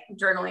I'm like,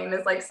 journaling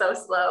is like so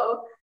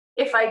slow.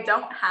 If I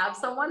don't have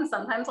someone,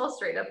 sometimes I'll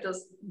straight up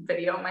just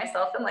video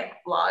myself and like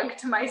vlog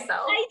to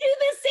myself. I do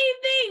the same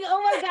thing.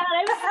 Oh my God.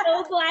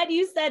 I'm so glad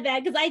you said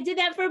that, because I did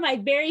that for my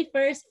very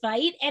first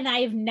fight and I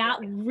have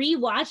not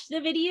rewatched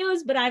the videos,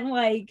 but I'm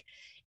like,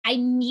 I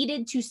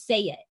needed to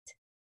say it.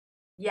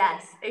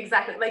 Yes,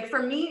 exactly. Like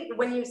for me,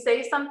 when you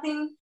say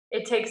something,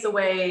 it takes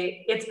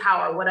away its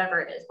power, whatever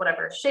it is,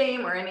 whatever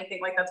shame or anything.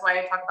 Like, that's why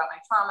I talk about my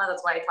trauma.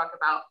 That's why I talk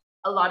about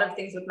a lot of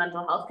things with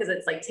mental health, because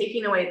it's like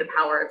taking away the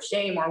power of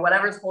shame or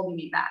whatever's holding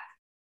me back.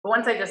 But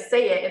once I just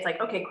say it, it's like,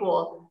 okay,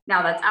 cool.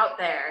 Now that's out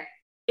there.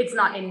 it's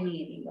not in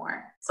me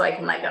anymore. So I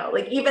can let go.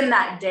 Like even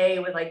that day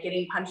with like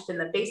getting punched in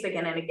the face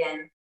again and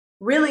again,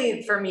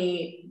 really for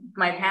me,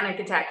 my panic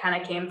attack kind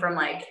of came from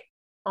like,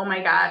 oh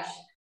my gosh,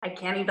 I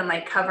can't even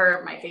like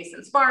cover my face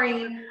in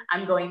sparring.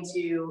 I'm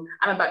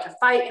about to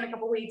fight in a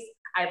couple weeks.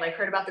 I like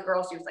heard about the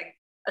girl. She was like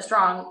a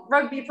strong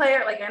rugby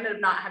player. Like I ended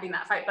up not having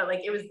that fight, but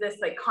like it was this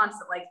like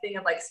constant like thing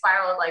of like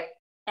spiral of like,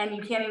 and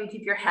you can't even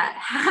keep your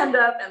hand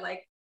up, and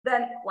like,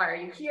 then why are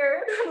you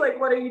here? Like,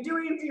 what are you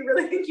doing? Do you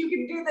really think you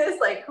can do this?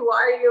 Like, who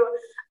are you?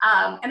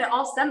 And it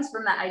all stems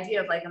from that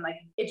idea of like, I'm like,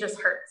 it just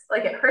hurts.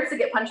 Like it hurts to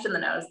get punched in the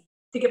nose.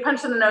 To get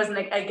punched in the nose and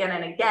again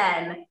and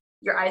again,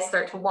 your eyes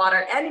start to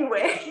water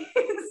anyway.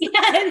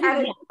 Yes.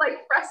 And it's like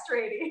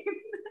frustrating.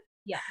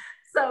 Yeah.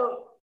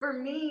 So for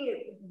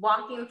me,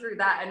 walking through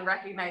that and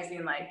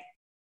recognizing like,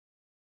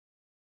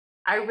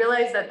 I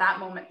realized at that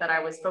moment that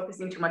I was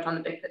focusing too much on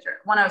the big picture.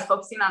 When I was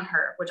focusing on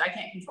her, which I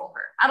can't control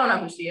her. I don't know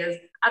who she is.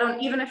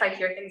 Even if I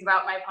hear things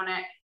about my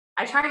opponent,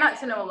 I try not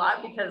to know a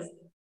lot because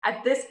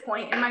at this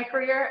point in my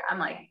career, I'm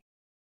like,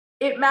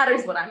 it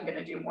matters what I'm going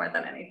to do more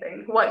than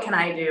anything. What can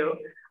I do?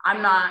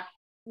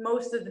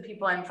 Most of the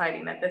people I'm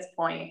fighting at this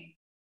point,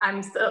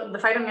 the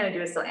fight I'm going to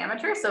do is still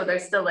amateur. So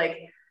there's still like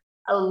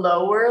a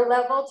lower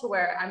level to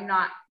where I'm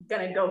not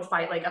going to go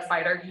fight like a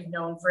fighter who's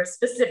known for a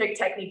specific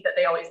technique that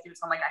they always do.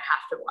 So I'm like, I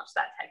have to watch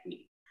that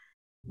technique.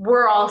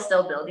 We're all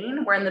still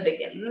building. We're in the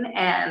beginning.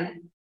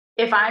 And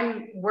if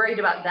I'm worried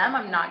about them,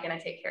 I'm not going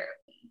to take care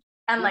of me.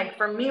 And like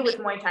for me with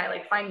Muay Thai,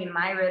 like finding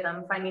my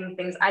rhythm, finding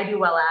things I do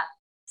well at,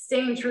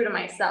 staying true to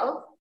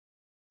myself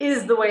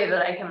is the way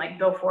that I can like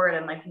go forward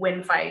and like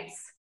win fights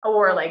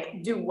or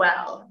like do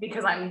well,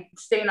 because I'm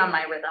staying on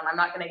my rhythm. I'm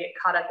not going to get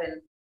caught up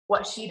in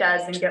what she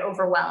does and get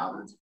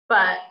overwhelmed.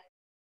 But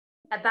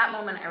at that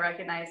moment I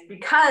recognized,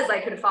 because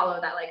I could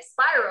follow that like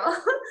spiral,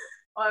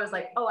 I was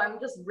like, oh, I'm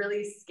just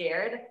really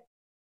scared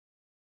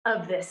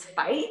of this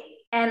fight.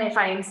 And if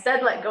I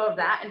instead let go of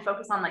that and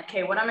focus on like,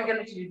 okay, what am I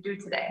going to do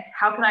today?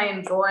 How can I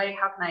enjoy?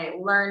 How can I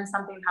learn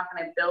something? How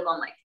can I build on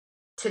like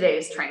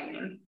today's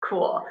training?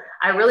 Cool.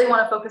 I really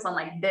want to focus on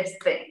like this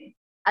thing.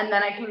 And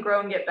then I can grow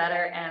and get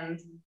better. And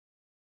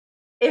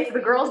if the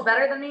girl's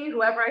better than me,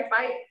 whoever I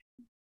fight,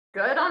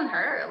 good on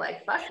her.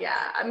 Like, fuck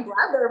yeah. I'm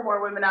glad there are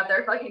more women out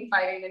there fucking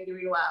fighting and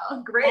doing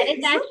well. Great. That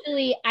is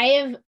actually,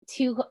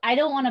 I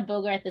don't want to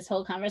bogart this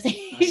whole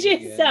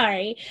conversation.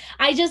 Sorry.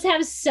 I just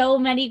have so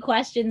many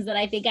questions that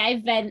I think I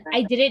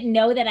didn't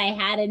know that I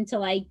had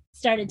until I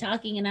started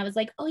talking, and I was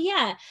like, oh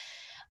yeah.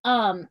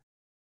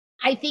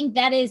 I think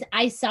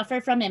I suffer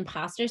from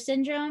imposter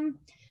syndrome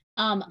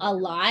a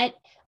lot,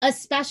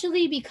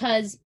 especially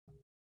because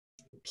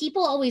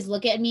people always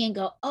look at me and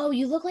go, oh,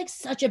 you look like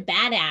such a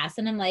badass.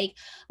 And I'm like,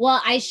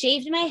 well, I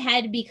shaved my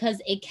head because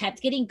it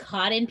kept getting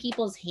caught in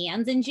people's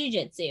hands in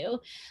jiu-jitsu.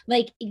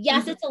 Like,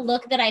 yes, it's a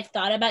look that I've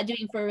thought about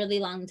doing for a really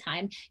long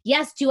time.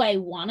 Yes. Do I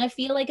want to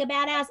feel like a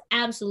badass?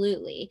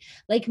 Absolutely.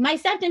 Like my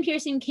septum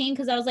piercing came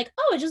because I was like,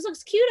 oh, it just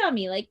looks cute on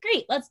me. Like,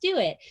 great, let's do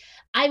it.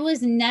 I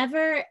was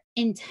never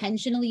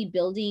intentionally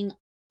building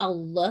a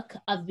look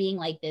of being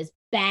like this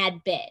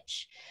bad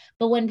bitch.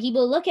 But when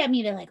people look at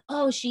me, they're like,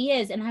 oh, she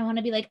is. And I want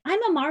to be like,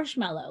 I'm a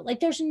marshmallow. Like,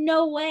 there's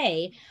no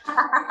way.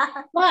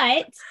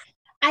 But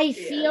I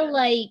feel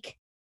like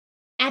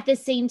at the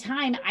same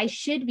time, I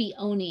should be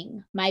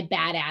owning my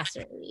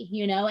badassery,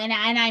 you know? And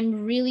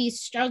I'm really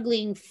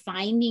struggling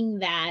finding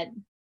that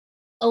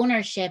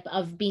ownership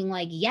of being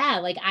like, yeah,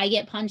 like I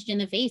get punched in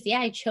the face. Yeah,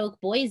 I choke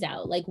boys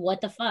out. Like,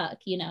 what the fuck,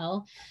 you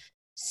know?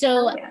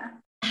 So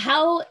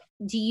how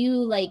do you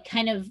like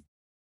kind of,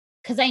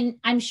 because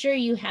I'm sure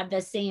you have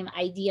the same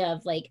idea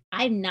of like,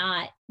 I'm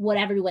not what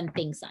everyone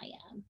thinks I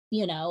am,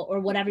 you know, or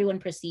what everyone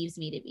perceives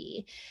me to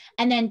be.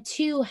 And then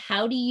two,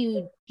 how do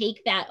you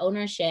take that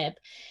ownership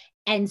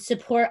and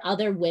support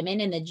other women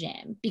in the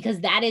gym? Because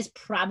that is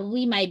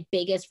probably my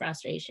biggest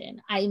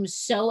frustration. I am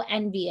so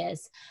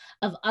envious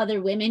of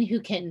other women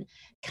who can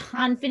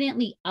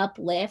confidently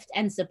uplift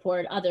and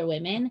support other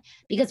women,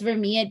 because for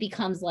me, it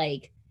becomes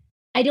like,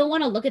 I don't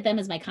want to look at them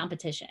as my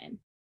competition.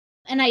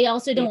 And I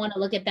also don't want to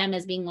look at them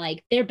as being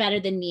like, they're better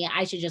than me,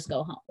 I should just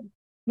go home,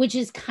 which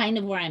is kind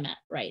of where I'm at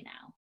right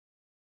now.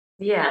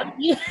 Yeah. How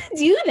do you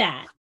do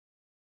that?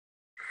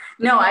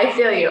 No, I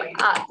feel you.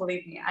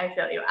 Believe me, I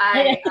feel you.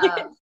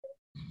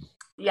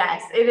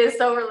 Yes, it is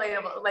so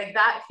relatable. Like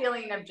that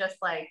feeling of just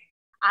like,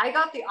 I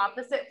got the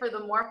opposite for the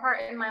more part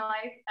in my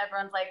life.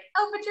 Everyone's like,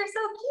 oh, but you're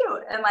so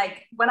cute. And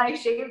like, when I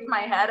shaved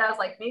my head, I was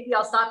like, maybe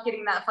I'll stop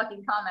getting that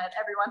fucking comment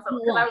every once in a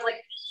while. Because I was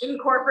like in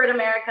corporate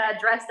America,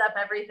 dressed up,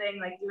 everything,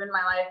 like doing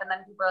my life. And then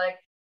people are like,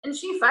 and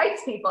she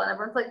fights people. And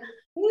everyone's like,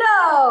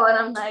 no. And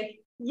I'm like,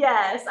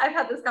 yes, I've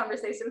had this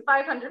conversation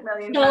 500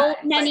 million times.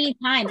 So many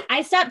times.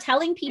 I stopped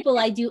telling people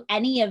I do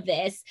any of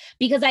this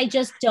because I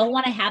just don't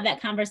want to have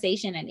that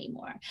conversation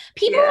anymore.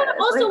 People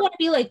also want to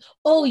be like,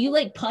 oh, you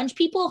like punch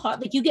people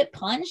hard, like you get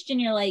punched, and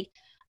you're like,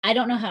 I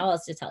don't know how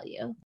else to tell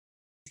you.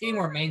 It's getting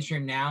more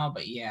mainstream now,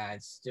 but yeah,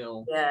 it's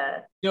still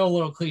a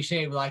little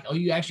cliche. But like, oh,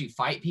 you actually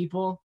fight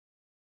people?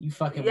 You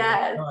fucking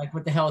like,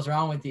 what the hell is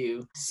wrong with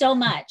you? So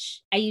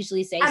much. I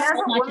usually say and so as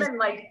a much. Woman,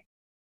 like,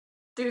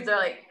 dudes are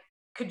like,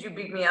 could you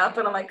beat me up?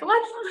 And I'm like,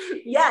 what?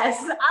 Yes.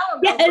 I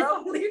don't know, Yes.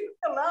 bro. Leave me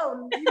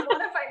alone. Do you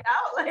want to find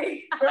out?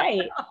 Like,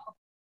 Right.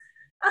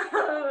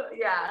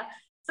 yeah.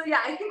 So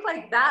yeah, I think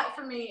like that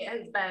for me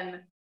has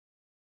been,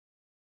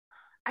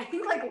 I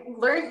think like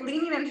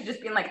leaning into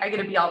just being like, I get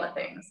to be all the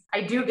things.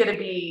 I do get to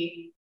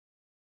be,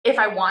 if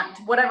I want,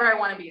 whatever I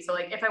want to be. So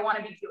like, if I want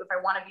to be cute, if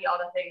I want to be all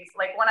the things,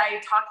 like when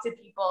I talk to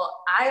people,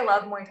 I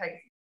love Muay Thai.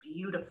 It's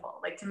beautiful.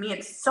 Like to me,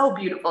 it's so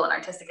beautiful and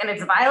artistic, and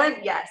it's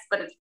violent, yes, but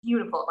it's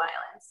beautiful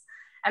violence.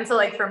 And so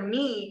like for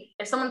me,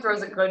 if someone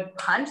throws a good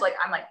punch, like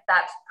I'm like,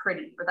 that's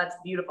pretty, or that's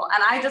beautiful.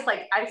 And I just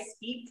like, I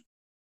speak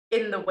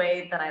in the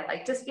way that I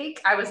like to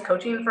speak. I was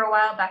coaching for a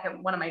while back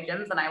at one of my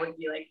gyms, and I would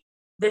be like,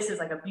 this is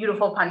like a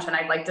beautiful punch. And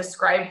I'd like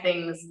describe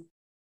things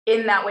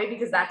in that way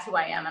because that's who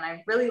I am. And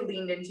I really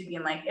leaned into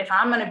being like, if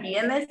I'm going to be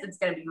in this, it's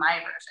going to be my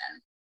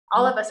version.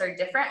 All of us are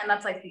different. And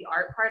that's like the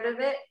art part of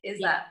it is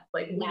that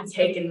like we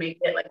take and make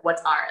it like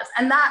what's ours.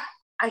 And that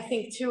I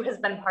think too has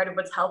been part of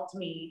what's helped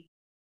me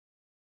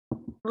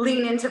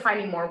lean into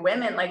finding more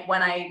women. Like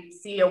when I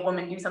see a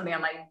woman do something,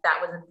 I'm like, that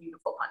was a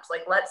beautiful punch.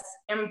 Like, let's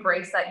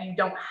embrace that. You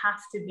don't have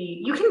to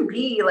be, you can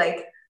be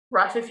like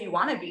rough if you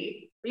want to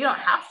be, but you don't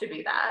have to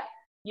be that,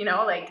 you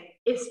know, like,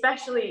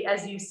 especially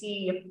as you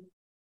see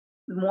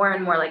more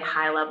and more like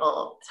high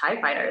level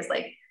Thai fighters,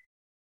 like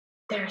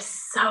they're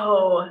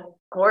so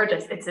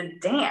gorgeous. It's a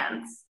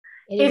dance.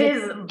 It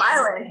is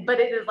violent, but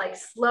it is like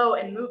slow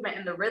and movement,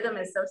 and the rhythm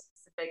is so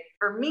specific.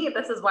 For me,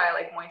 this is why I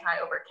like Muay Thai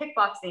over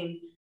kickboxing,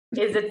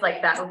 is it's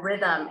like that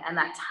rhythm and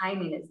that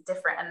timing is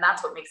different, and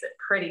that's what makes it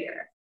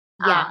prettier.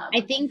 Yeah,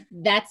 I think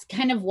that's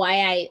kind of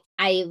why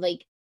I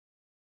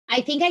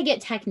think I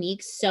get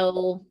technique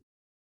so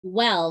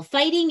well.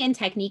 Fighting and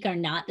technique are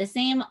not the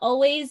same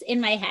always in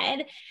my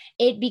head.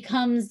 It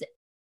becomes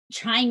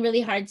trying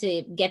really hard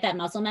to get that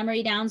muscle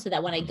memory down so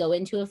that when I go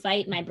into a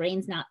fight, my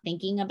brain's not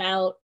thinking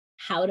about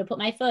how to put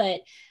my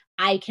foot.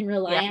 I can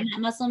rely on that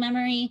muscle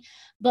memory.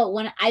 But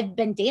when I've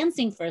been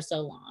dancing for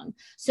so long,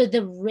 so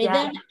the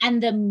rhythm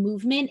and the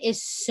movement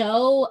is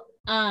so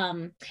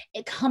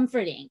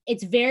comforting.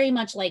 It's very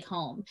much like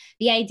home.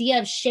 The idea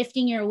of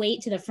shifting your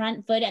weight to the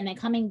front foot and then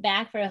coming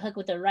back for a hook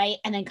with the right,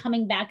 and then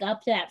coming back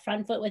up to that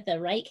front foot with the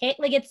right kick.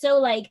 Like, it's so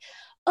like,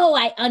 oh,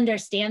 I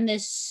understand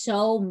this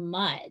so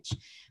much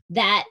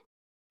that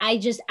I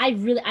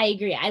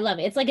agree. I love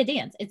it. It's like a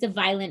dance. It's a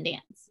violent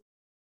dance.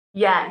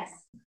 Yes.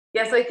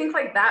 Yeah. So I think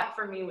like that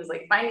for me was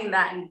like finding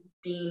that and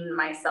being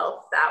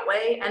myself that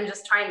way, and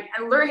just trying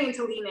and learning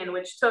to lean in,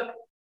 which took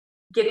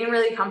getting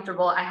really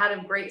comfortable. I had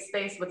a great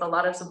space with a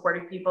lot of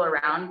supportive people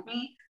around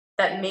me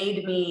that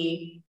made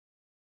me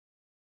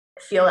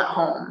feel at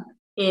home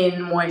in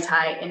Muay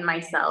Thai, in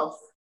myself.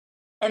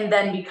 And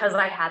then because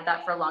I had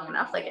that for long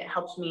enough, like it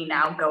helps me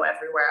now go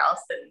everywhere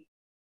else and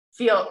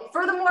feel,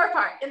 for the more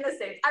part, in the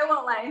States. I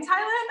won't lie, in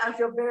Thailand, I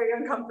feel very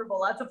uncomfortable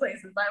lots of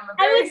places. I'm a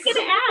very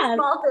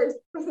small fish,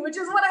 which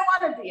is what I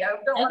want to be. I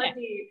don't want to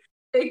be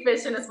big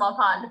fish in a small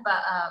pond,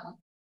 but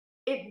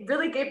it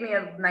really gave me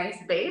a nice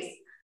base.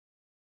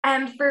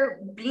 And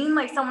for being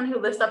like someone who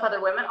lifts up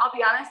other women, I'll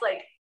be honest,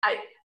 like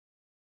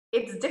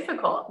it's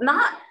difficult.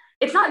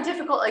 It's not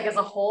difficult like as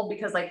a whole,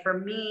 because like for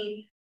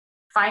me,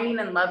 finding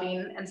and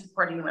loving and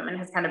supporting women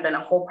has kind of been a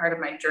whole part of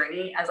my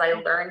journey as I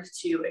learned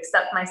to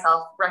accept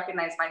myself,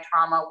 recognize my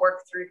trauma, work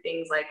through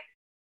things. Like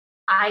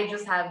I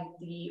just have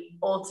the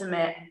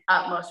ultimate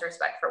utmost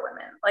respect for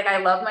women. Like I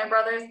love my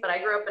brothers, but I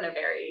grew up in a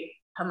very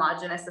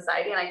homogenous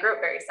society, and I grew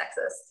up very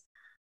sexist.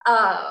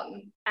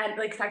 And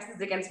like sexist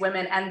against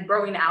women, and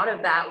growing out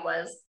of that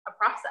was a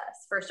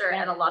process for sure.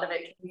 And a lot of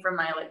it came from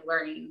my like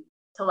learning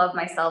to love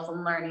myself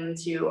and learning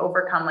to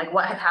overcome like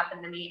what had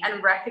happened to me,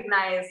 and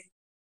recognize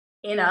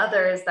in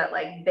others that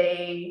like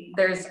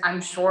there's I'm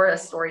sure a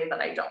story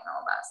that I don't know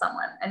about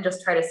someone, and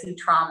just try to see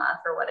trauma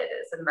for what it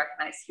is and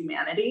recognize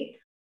humanity.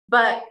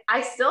 But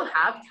I still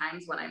have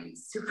times when I'm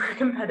super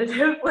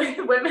competitive with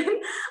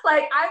women.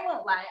 Like I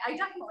won't lie, I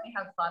definitely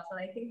have thoughts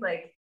when I think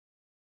like,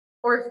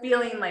 or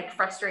feeling like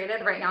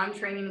frustrated. Right now I'm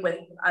training with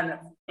an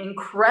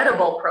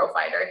incredible pro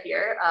fighter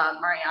here,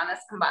 Mariana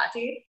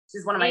Skambati.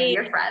 She's one of my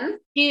dear friends.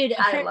 Dude,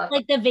 I love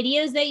like the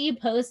videos that you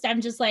post,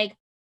 I'm just like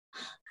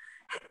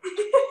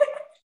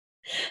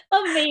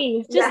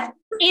amazed, just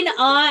in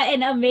awe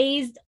and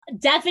amazed,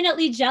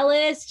 definitely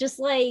jealous, just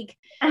like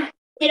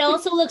it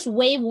also looks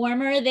way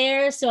warmer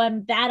there, so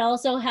that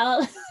also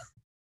helps.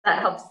 That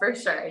helps for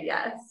sure,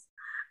 yes.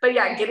 But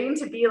yeah, getting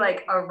to be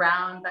like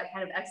around that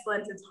kind of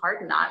excellence, it's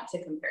hard not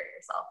to compare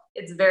yourself.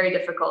 It's very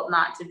difficult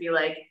not to be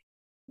like,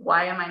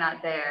 why am I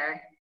not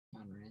there?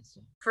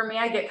 For me,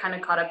 I get kind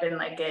of caught up in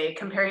like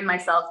comparing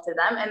myself to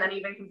them, and then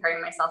even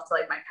comparing myself to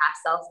like my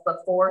past self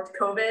before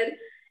COVID.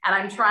 And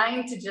I'm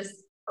trying to just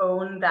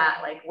own that,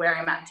 like where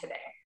I'm at today,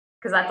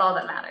 because that's all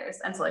that matters.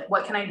 And so like,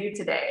 what can I do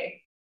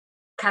today?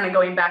 Kind of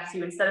going back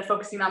to, instead of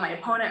focusing on my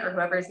opponent or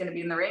whoever is going to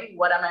be in the ring,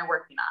 what am I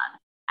working on?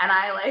 And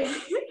I like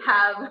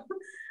have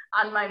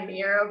on my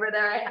mirror over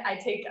there, I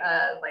take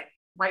a like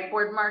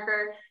whiteboard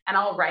marker, and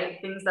I'll write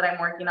things that I'm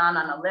working on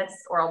a list,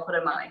 or I'll put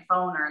them on my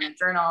phone or in a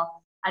journal,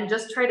 and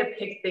just try to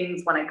pick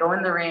things when I go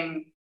in the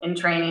ring in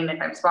training,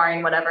 if I'm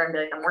sparring, whatever, and be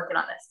like, I'm working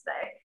on this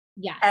today.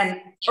 Yes. And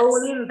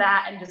owning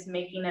that and just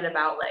making it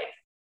about like,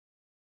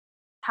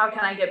 how can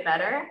I get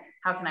better?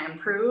 How can I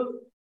improve?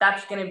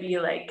 That's going to be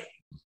like,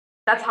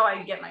 that's how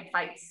I get my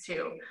fights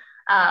too.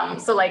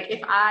 So like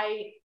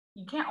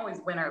you can't always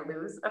win or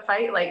lose a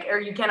fight, like, or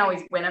you can't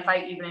always win a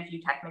fight, even if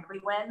you technically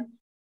win.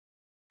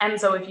 And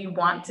so if you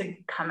want to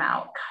come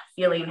out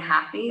feeling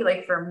happy,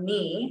 like for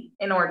me,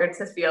 in order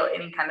to feel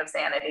any kind of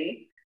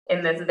sanity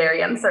in this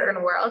very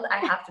uncertain world, I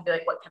have to be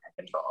like, what can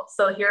I control?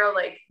 So here are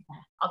like,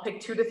 I'll pick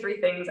 2 to 3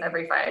 things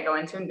every fight I go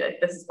into and be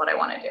like, this is what I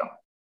want to do.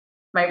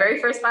 My very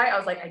first fight, I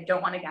was like, I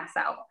don't want to gas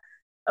out.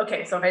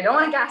 Okay, so if I don't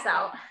want to gas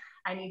out,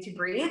 I need to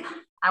breathe.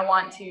 I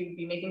want to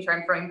be making sure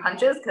I'm throwing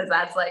punches because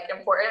that's like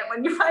important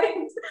when you fight.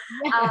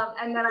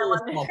 And then I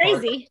want to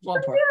crazy.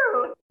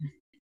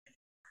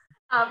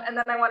 And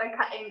then I want to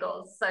cut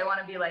angles. So I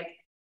want to be like,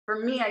 for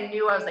me, I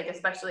knew I was like,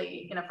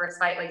 especially in a first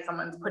fight, like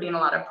someone's putting a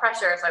lot of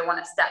pressure. So I want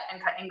to step and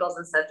cut angles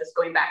instead of just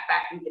going back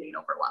and getting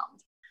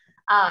overwhelmed.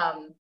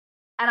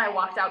 And I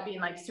walked out being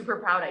like super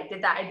proud. I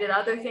did that. I did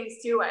other things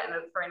too. I ended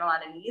up throwing a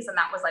lot of knees and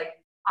that was like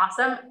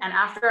awesome. And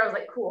after I was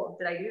like, cool,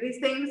 did I do these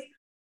things?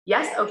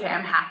 Yes. Okay.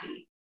 I'm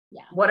happy.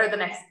 Yeah. What are the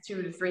next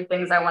 2 to 3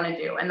 things I want to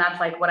do? And that's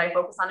like what I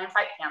focus on in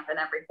fight camp and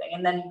everything.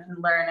 And then you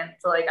can learn. And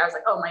so like, I was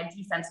like, oh, my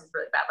defense was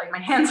really bad. Like my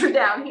hands are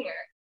down here,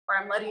 or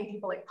I'm letting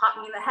people like pop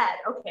me in the head.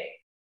 Okay.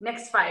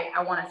 Next fight,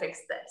 I want to fix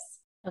this.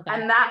 Okay.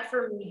 And that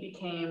for me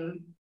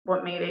became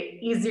what made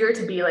it easier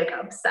to be like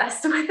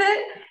obsessed with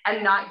it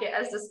and not get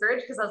as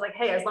discouraged. Cause I was like,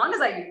 hey, as long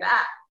as I do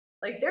that,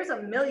 like there's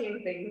a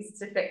million things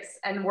to fix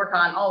and work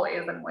on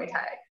always in Muay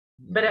Thai.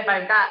 But if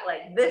I've got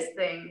like this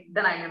thing,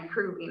 then I'm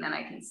improving and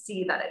I can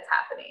see that it's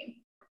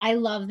happening. I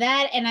love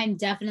that. And I'm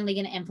definitely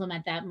going to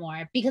implement that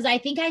more because I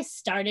think I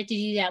started to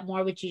do that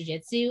more with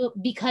jiu-jitsu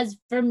because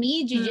for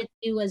me,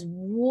 jiu-jitsu was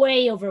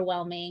way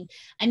overwhelming.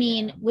 I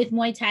mean, with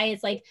Muay Thai,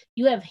 it's like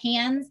you have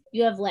hands,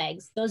 you have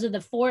legs. Those are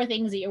the 4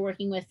 things that you're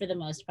working with for the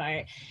most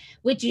part.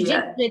 With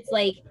jiu-jitsu, it's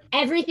like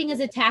everything is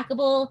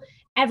attackable.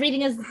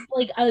 Everything is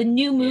like a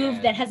new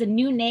move that has a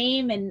new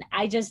name. And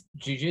I just...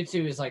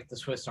 Jiu-jitsu is like the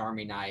Swiss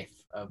Army knife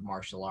of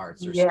martial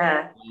arts. There's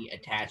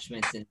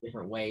attachments in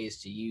different ways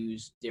to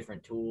use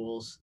different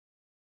tools.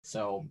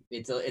 So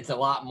it's a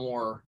lot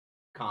more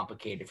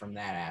complicated from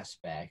that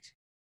aspect.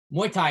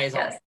 Muay Thai is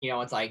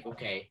all, it's like,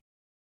 okay,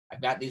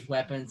 I've got these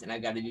weapons and I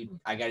got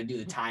to do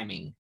the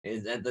timing.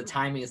 The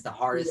timing is the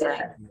hardest thing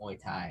in Muay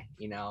Thai,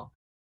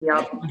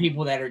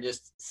 people that are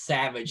just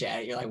savage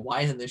at it. You're like,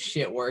 why isn't this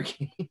shit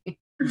working?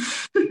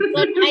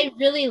 But I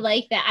really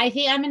like that. I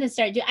think I'm going to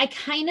start I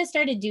kind of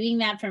started doing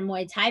that for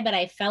Muay Thai, but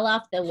I fell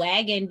off the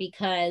wagon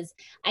because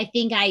I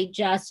think I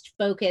just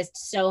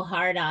focused so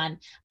hard on,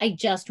 I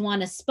just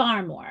want to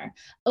spar more.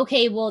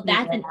 Okay, well,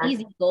 that's an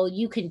easy goal.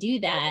 You can do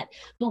that.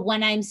 But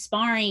when I'm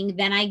sparring,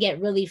 then I get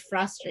really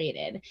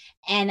frustrated.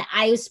 And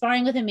I was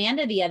sparring with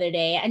Amanda the other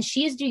day and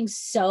she is doing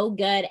so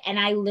good. And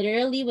I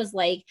literally was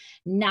like,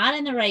 not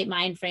in the right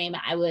mind frame.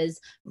 I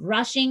was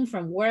rushing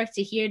from work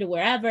to here to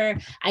wherever.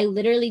 I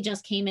literally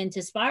just came in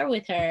to spar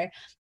with her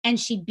and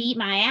she beat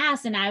my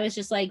ass. And I was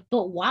just like,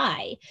 but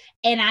why?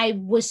 And I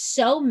was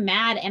so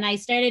mad. And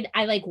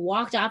I like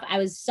walked off. I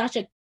was such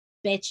a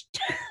bitch.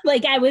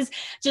 Like I was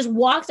just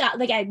walked out.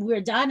 Like we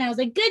were done. I was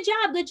like, good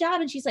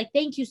job. And she's like,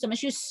 thank you so much.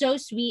 She was so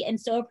sweet and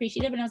so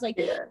appreciative. And I was like,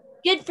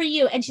 good for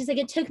you. And she's like,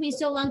 it took me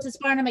so long to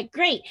spar. And I'm like,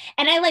 great.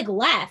 And I like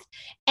left.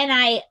 And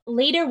I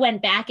later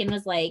went back and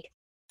was like,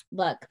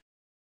 look,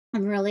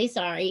 I'm really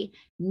sorry.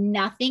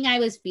 Nothing I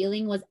was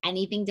feeling was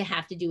anything to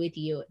have to do with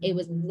you. It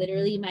was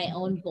literally my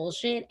own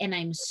bullshit. And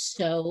I'm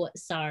so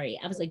sorry.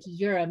 I was like,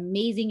 you're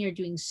amazing. You're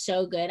doing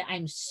so good.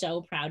 I'm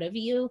so proud of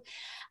you.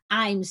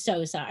 I'm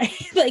so sorry.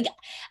 Like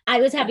I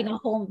was having a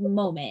whole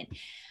moment.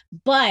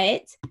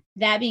 But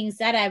that being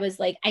said, I was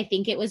like, I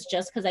think it was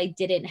just because I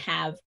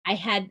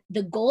had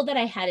the goal that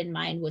I had in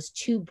mind was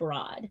too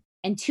broad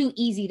and too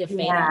easy to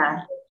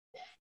fail.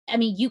 I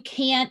mean, you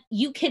can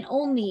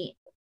only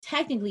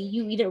technically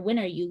you either win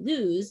or you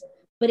lose,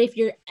 but if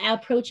you're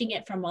approaching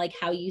it from like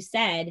how you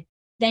said,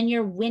 then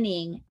you're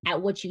winning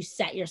at what you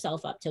set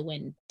yourself up to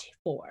win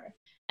for,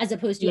 as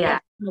opposed to like,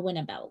 win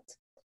a belt,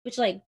 which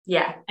like,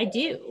 I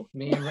do.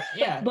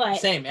 But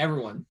same,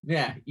 everyone.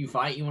 Yeah. You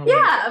fight, you want to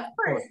win. Yeah, of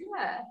course.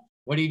 Yeah.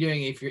 What are you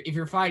doing? If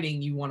you're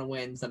fighting, you want to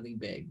win something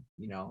big,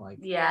 like.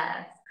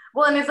 Yeah.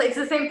 Well, and it's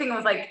the same thing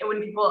with like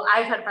when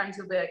I've had friends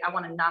who be like, I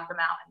want to knock them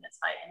out in this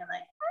fight. And I'm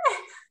like,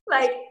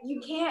 like you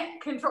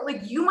can't control,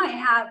 like you might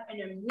have an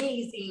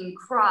amazing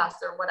cross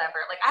or whatever.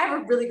 Like I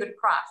have a really good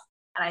cross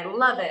and I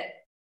love it,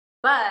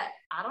 but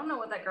I don't know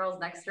what that girl's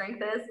next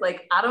strength is.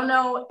 Like, I don't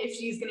know if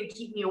she's going to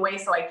keep me away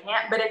so I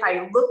can't, but if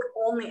I look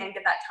only and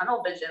get that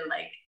tunnel vision,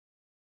 like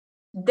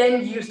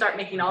then you start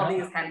making all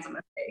these kinds of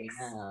mistakes.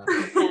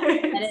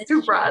 It's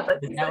too broad.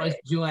 That was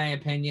Juliana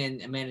Pena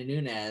and Amanda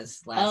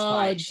Nunes last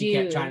fight. She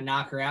kept trying to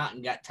knock her out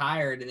and got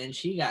tired, and then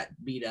she got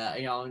beat up,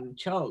 and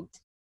choked.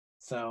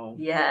 So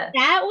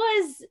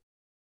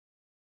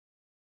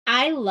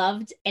I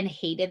loved and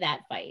hated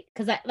that fight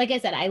because, like I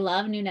said, I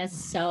love Nunes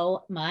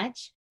so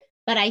much,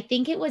 But I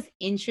think it was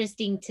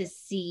interesting to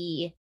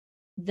see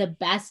the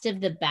best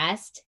of the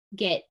best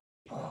get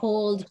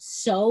pulled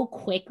so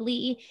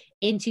quickly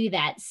into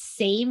that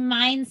same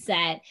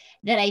mindset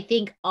that I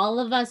think all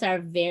of us are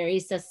very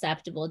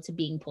susceptible to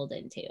being pulled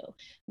into,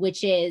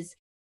 which is,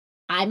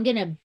 I'm going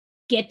to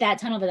get that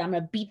tunnel vision. I'm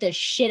going to beat the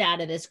shit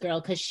out of this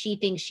girl because she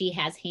thinks she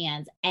has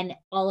hands. And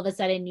all of a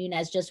sudden,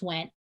 Nunes just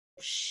went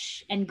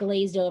and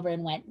glazed over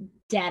and went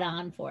dead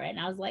on for it. And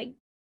I was like,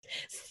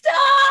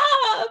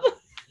 stop!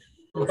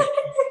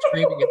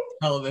 Screaming at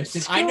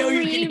television. I know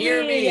you can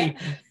hear me.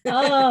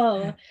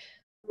 Oh,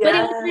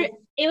 but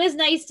it was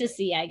nice to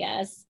see, I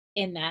guess,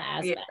 in that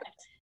aspect. Yeah.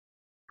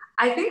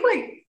 I think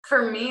like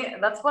for me,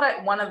 that's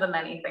what one of the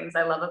many things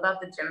I love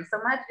about the gym so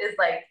much is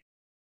like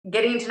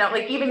getting to know,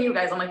 like even you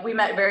guys, I'm like, we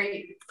met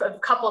a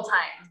couple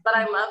times, but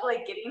I love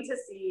like getting to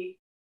see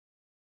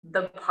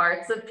the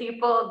parts of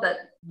people that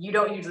you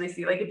don't usually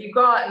see. Like if you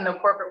go out in the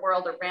corporate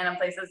world or random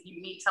places,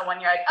 you meet someone,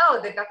 you're like, oh,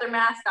 they've got their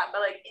mask on,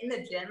 but like in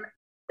the gym,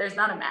 there's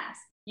not a mask.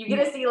 You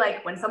get to see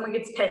like when someone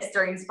gets pissed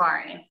during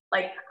sparring.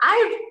 Like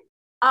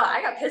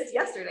I got pissed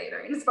yesterday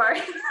during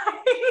sparring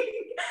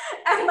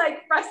and like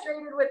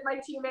frustrated with my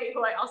teammate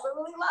who I also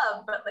really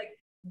love, but like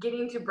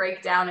getting to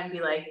break down and be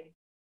like,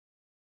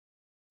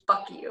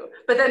 fuck you.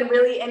 But then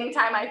really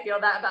anytime I feel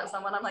that about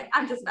someone, I'm like,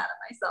 I'm just mad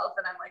at myself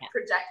and I'm like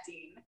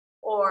projecting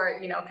or,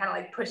 you know, kind of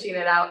like pushing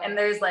it out. And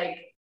there's like,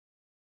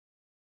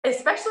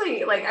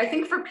 especially like, I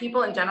think for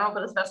people in general,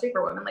 but especially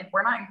for women, like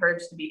we're not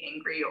encouraged to be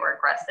angry or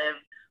aggressive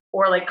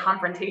or like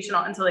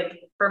confrontational. And so like,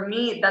 for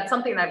me, that's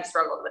something that I've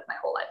struggled with my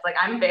whole life. Like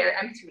I'm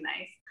too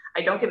nice.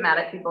 I don't get mad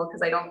at people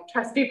because I don't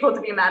trust people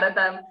to be mad at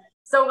them.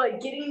 So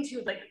like getting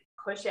to like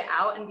push it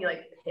out and be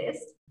like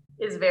pissed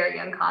is very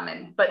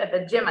uncommon. But at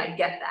the gym, I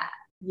get that.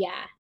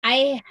 Yeah,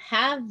 I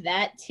have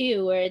that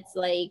too, where it's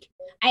like,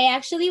 I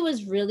actually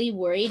was really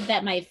worried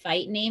that my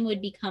fight name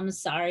would become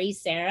Sorry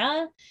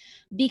Sarah,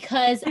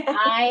 because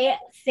I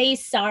say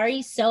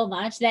sorry so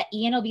much that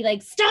Ian will be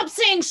like, stop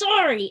saying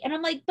sorry. And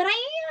I'm like, but I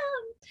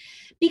am.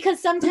 Because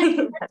sometimes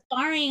when I'm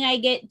sparring,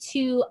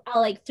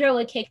 I'll like throw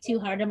a kick too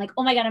hard. I'm like,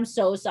 oh my God, I'm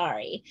so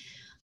sorry.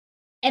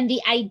 And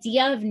the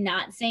idea of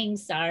not saying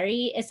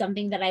sorry is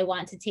something that I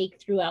want to take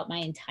throughout my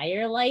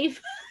entire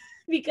life.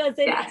 Because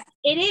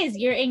it is,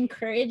 you're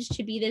encouraged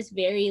to be this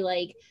very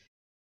like,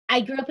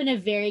 I grew up in a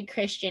very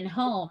Christian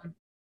home,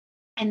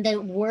 and the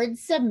word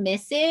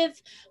submissive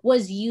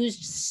was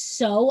used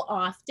so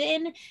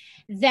often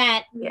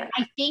that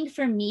I think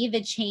for me,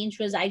 the change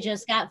was I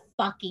just got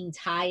fucking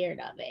tired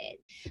of it.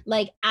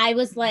 Like, I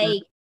was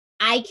like,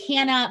 I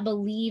cannot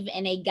believe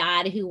in a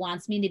God who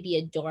wants me to be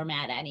a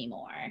doormat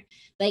anymore.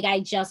 Like,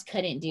 I just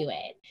couldn't do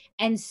it.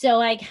 And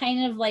so I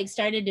kind of like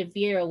started to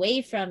veer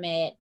away from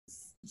it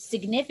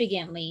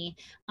significantly,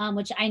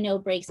 which I know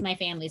breaks my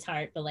family's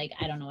heart, but like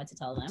I don't know what to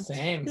tell them.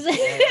 Same.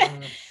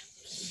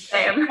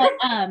 Same. But,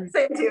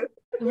 same too.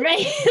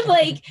 Right.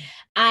 Like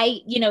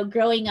I, you know,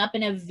 growing up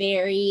in a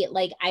very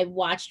like, I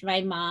watched my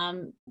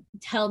mom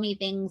tell me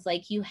things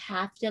like, you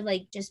have to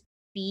like just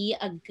be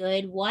a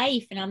good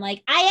wife. And I'm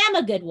like, I am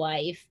a good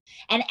wife.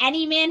 And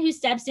any man who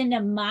steps into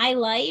my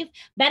life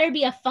better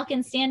be a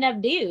fucking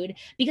stand-up dude,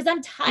 because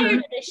I'm tired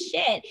of this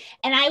shit.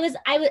 And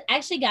I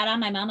actually got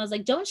on my mom. I was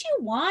like, don't you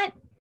want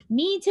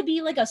me to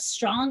be like a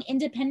strong,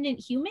 independent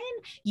human?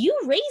 You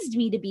raised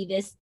me to be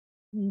this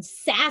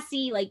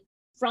sassy, like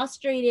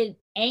frustrated,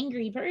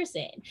 angry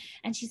person.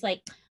 And she's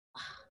like,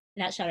 oh,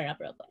 that shut her up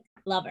real quick.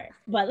 Love her.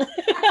 But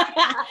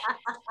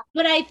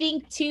but I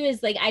think too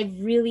is like, I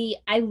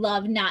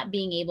love not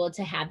being able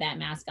to have that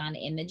mask on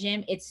in the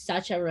gym. It's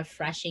such a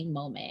refreshing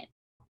moment.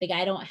 Like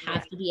I don't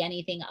have to be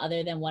anything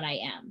other than what I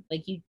am.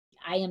 Like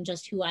I am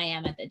just who I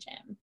am at the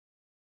gym.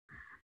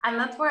 And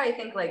that's where I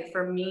think like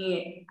for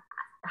me,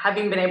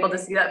 having been able to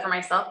see that for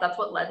myself, that's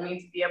what led me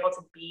to be able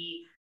to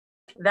be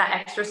that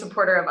extra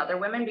supporter of other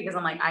women, because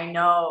I'm like, I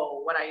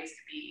know what I used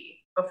to be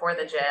before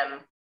the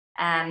gym.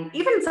 And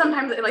even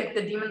sometimes like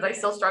the demons I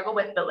still struggle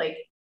with, but like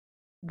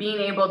being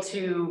able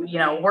to, you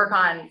know, work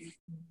on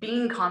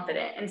being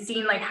confident and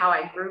seeing like how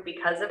I grew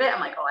because of it.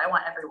 I'm like, oh, I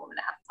want every woman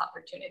to have this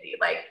opportunity.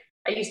 Like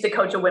I used to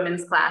coach a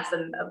women's class,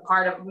 and a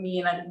part of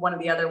me and one of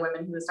the other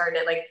women who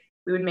started, like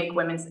we would make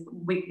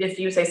if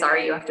you say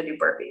sorry, you have to do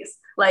burpees.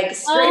 Like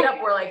straight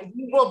up, we're like,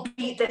 we will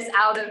beat this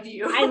out of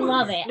you. I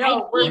love it.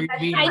 No,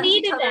 I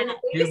needed that.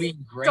 You're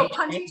being great. So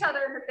punch each other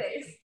in the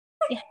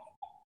face.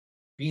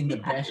 Be in the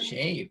best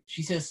shape.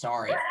 She says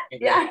sorry.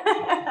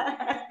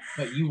 Yeah.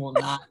 But you will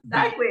not.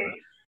 Exactly.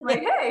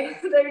 Like, hey,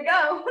 there you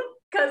go.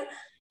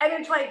 And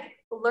it's like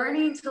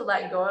learning to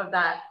let go of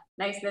that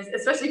niceness,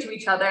 especially to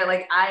each other.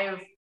 Like I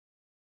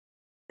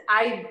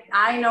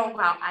know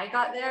how I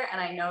got there,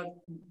 and I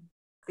know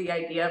the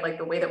idea of like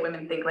the way that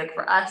women think. Like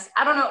for us,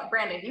 I don't know,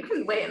 Brandon, you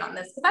can weigh in on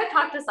this because I've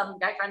talked to some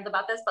guy friends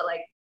about this, but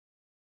like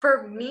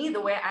for me,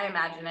 the way I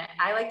imagine it,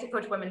 I like to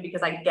coach women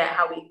because I get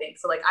how we think.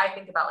 So like I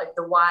think about like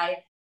the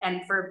why,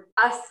 and for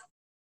us,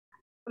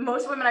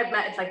 most women I've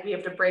met, it's like we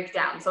have to break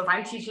down. So if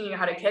I'm teaching you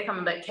how to kick,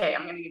 I'm like, okay,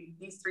 I'm going to give you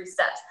these 3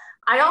 steps.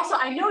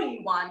 I know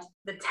you want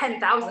the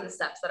 10,000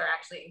 steps that are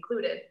actually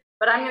included,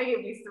 but I'm going to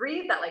give you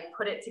 3 that like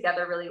put it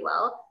together really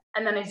well.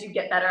 And then as you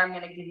get better, I'm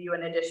going to give you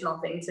an additional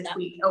thing to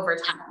tweak over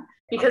time,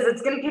 because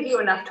it's going to give you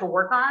enough to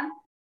work on,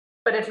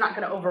 but it's not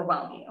going to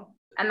overwhelm you.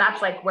 And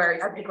that's like where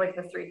I pick like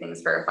the 3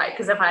 things for a fight.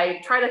 Because if I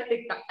try to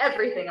think about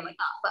everything, I'm like,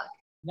 oh, fuck.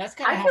 That's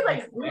kind of I feel like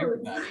like for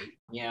everybody,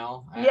 you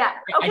know? Yeah.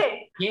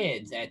 Okay.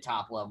 Kids at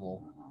top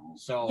level.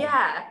 So,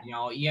 yeah, you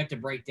know, you have to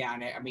break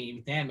down it. I mean,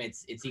 with them,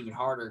 it's even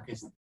harder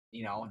because,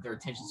 you know, their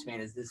attention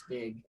span is this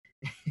big.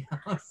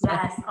 So,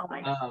 yes. Oh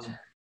my gosh.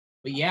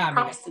 But yeah,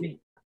 I mean,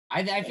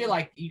 I feel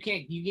like you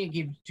can't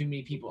give too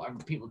many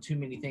people too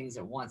many things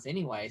at once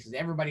anyway, because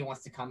everybody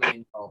wants to come in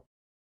and go,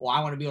 well,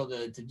 I want to be able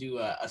to do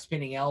a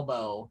spinning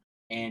elbow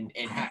and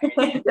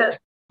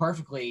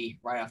perfectly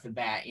right off the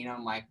bat. You know,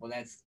 I'm like, well,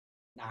 that's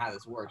not how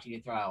this works. You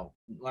need to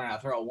learn how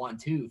to throw a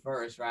 1-2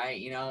 first, right?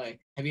 You know,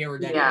 like, have you ever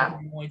done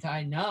Muay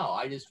Thai? No,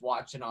 I just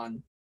watch it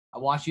I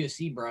watch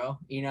UFC, bro.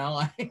 You know,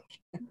 like.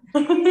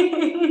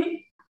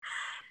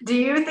 Do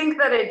you think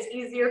that it's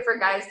easier for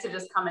guys to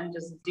just come and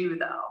just do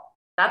though?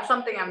 That's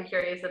something I'm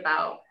curious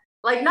about.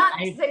 Like, not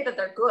to say that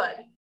they're good,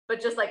 but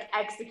just like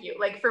execute.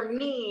 Like for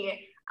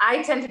me,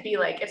 I tend to be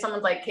like, if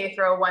someone's like, okay,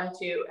 throw a 1-2,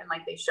 and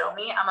like they show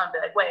me, I'm gonna be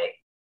like, wait,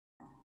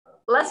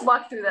 let's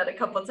walk through that a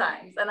couple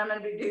times, and I'm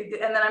gonna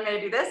and then I'm gonna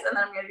do this, and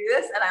then I'm gonna do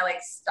this, and I like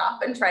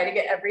stop and try to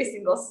get every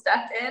single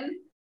step in.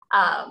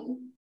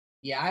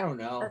 Yeah, I don't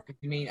know.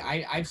 I mean,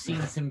 I've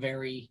seen some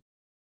very.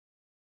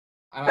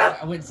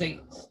 I wouldn't say.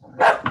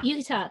 You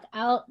can talk.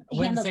 I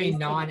wouldn't say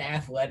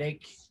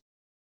non-athletic,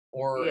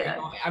 or you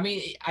know, I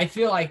mean, I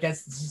feel like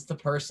that's just the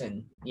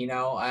person. You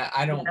know,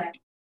 I don't.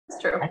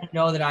 It's true. I don't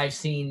know that I've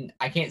seen.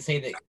 I can't say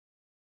that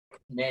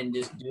men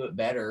just do it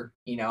better.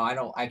 You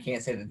know, I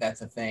can't say that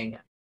that's a thing.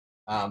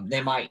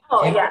 They might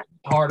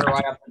harder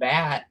right off the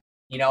bat.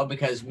 You know,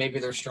 because maybe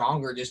they're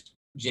stronger just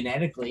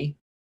genetically.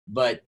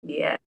 But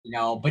you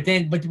know, but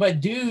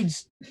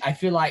dudes, I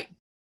feel like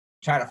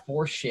try to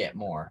force shit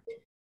more.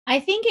 I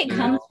think it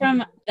comes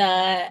from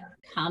the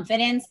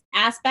confidence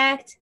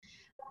aspect,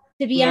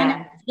 to be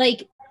honest.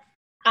 Like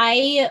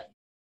I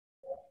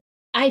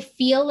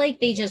feel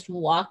like they just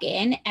walk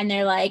in and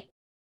they're like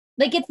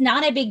it's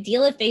not a big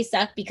deal if they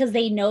suck, because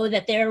they know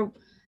that they're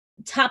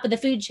top of the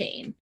food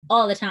chain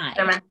all the time.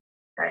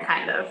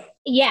 Kind of.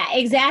 Yeah,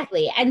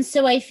 exactly. And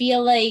so I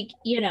feel like,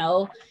 you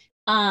know,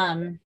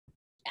 I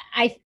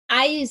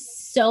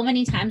so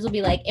many times will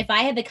be like, if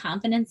I had the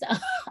confidence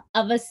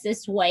of a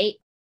cis white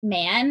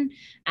man,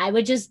 I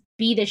would just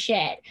be the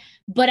shit,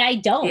 but I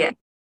don't. Yeah.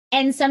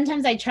 And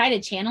sometimes I try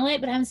to channel it,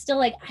 but I'm still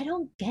like, I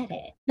don't get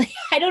it.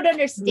 I don't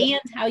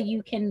understand how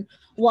you can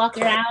walk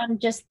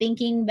around just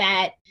thinking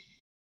that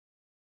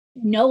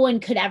no one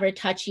could ever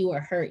touch you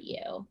or hurt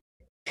you,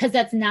 because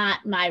that's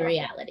not my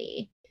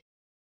reality.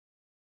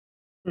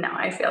 No,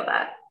 I feel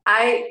that.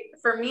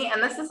 For me,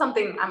 and this is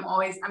something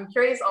I'm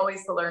curious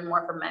always to learn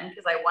more from men,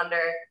 because I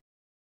wonder,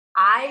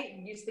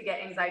 I used to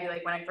get anxiety,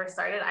 like when I first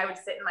started, I would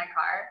sit in my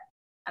car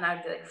and I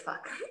would be like,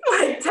 fuck,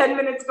 like 10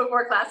 minutes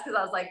before class, because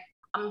I was like,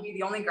 I'm gonna be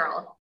the only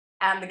girl,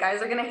 and the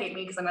guys are gonna hate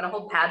me because I'm gonna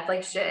hold pads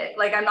like shit.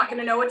 Like, I'm not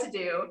gonna know what to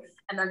do,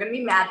 and they're gonna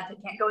be mad that they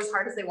can't go as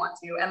hard as they want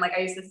to. And like,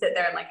 I used to sit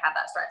there and like have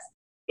that stress.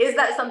 Is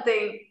that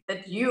something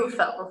that you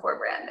felt before,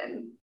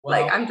 Brandon?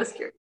 Well, like, I'm just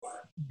curious.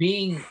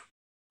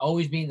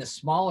 Always being the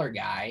smaller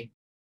guy,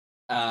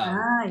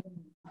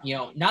 you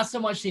know, not so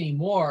much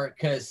anymore,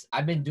 because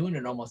I've been doing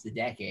it almost a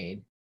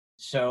decade.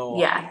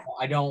 So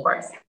I don't,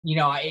 you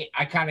know, I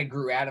kind of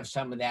grew out of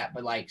some of that,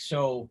 but like,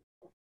 so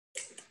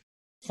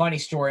funny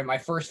story, my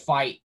first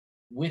fight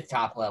with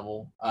top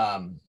level,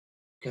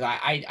 because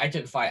I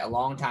took a fight a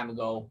long time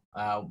ago,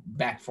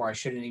 back before I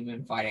shouldn't even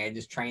been fighting. I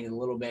just trained a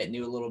little bit,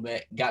 knew a little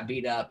bit, got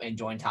beat up, and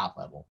joined top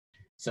level.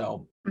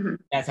 So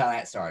that's how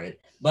that started.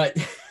 But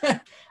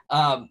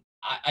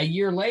a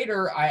year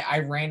later, I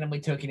randomly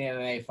took an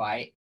MMA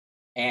fight,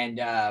 and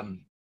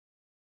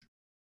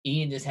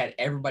Ian just had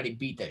everybody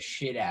beat the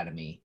shit out of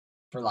me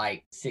for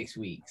like 6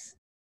 weeks.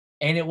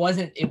 And it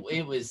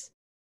was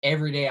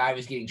every day I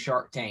was getting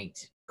shark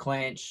tanked,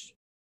 clenched,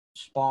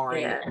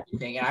 sparring,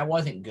 everything, and I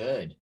wasn't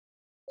good.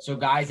 So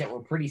guys that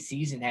were pretty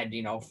seasoned, had,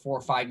 you know, 4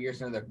 or 5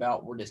 years under their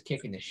belt, were just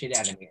kicking the shit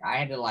out of me. I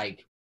had to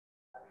like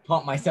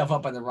pump myself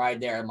up on the ride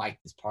there. I'm like,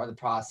 it's part of the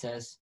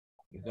process.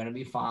 You're gonna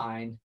be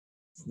fine.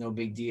 It's no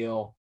big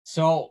deal.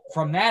 So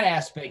from that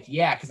aspect,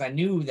 because I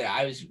knew that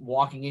I was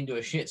walking into a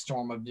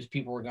shitstorm of just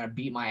people were going to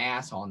beat my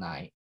ass all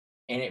night.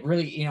 And it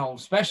really, you know,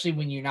 especially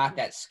when you're not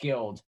that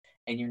skilled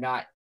and you're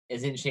not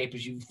as in shape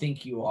as you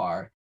think you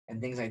are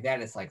and things like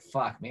that, it's like,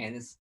 fuck, man,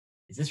 is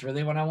this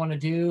really what I want to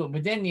do?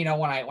 But then, you know,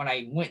 when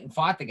I went and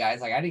fought the guys,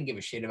 like, I didn't give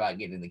a shit about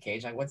getting in the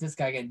cage. Like, what's this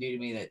guy going to do to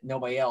me that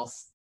nobody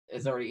else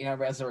has already, you know,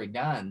 has already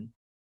done?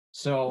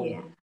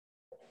 So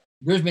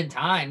there's been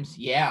times,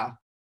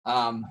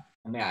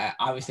 I mean,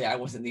 obviously I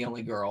wasn't the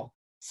only girl,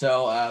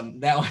 so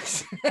that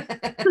was.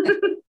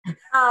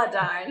 Oh,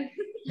 darn!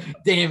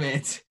 Damn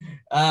it!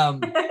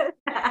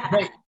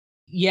 But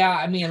yeah,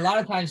 I mean, a lot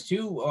of times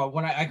too,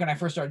 when I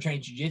first started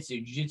training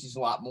jiu-jitsu is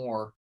a lot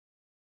more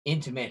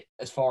intimate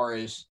as far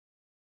as,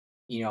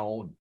 you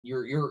know,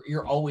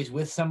 you're always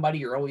with somebody,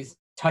 you're always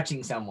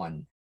touching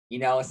someone, you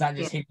know, it's not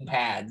just hitting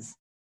pads,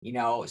 you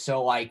know.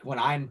 So like when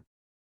I'm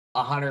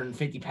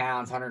 150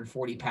 pounds,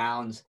 140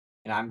 pounds,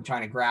 and I'm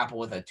trying to grapple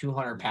with a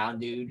 200-pound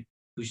dude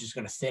who's just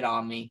going to sit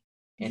on me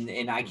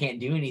and I can't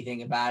do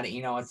anything about it,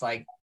 you know, it's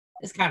like,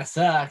 this kind of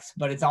sucks,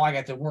 but it's all I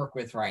got to work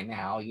with right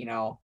now, you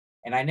know.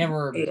 And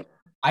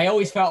I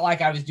always felt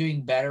like I was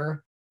doing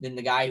better than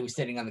the guy who was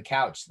sitting on the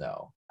couch,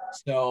 though.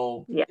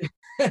 So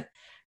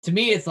to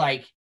me, it's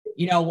like,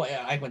 you know,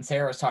 like when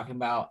Sarah was talking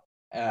about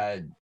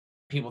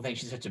people think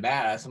she's such a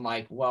badass, I'm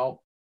like,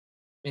 well,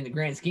 in the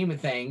grand scheme of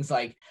things,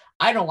 like,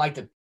 I don't like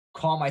to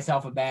call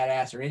myself a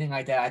badass or anything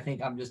like that. I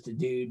think I'm just a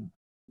dude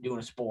doing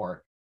a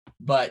sport.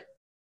 But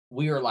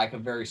we are like a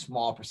very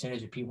small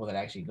percentage of people that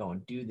actually go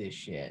and do this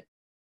shit,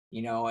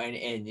 you know.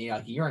 And you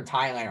know, you're in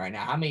Thailand right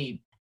now.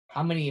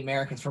 How many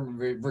Americans from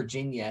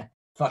Virginia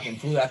fucking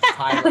flew out to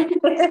Thailand?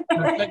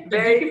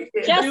 Very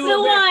just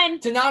the one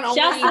to not only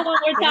just the one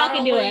we're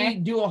talking to her.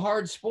 Do a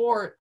hard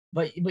sport,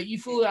 but you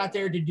flew out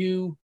there to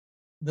do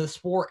the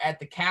sport at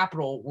the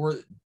capital, where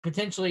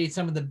potentially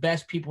some of the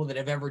best people that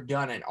have ever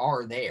done it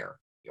are there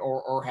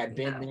or have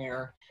been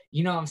there.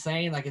 You know what I'm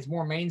saying? Like, it's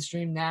more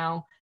mainstream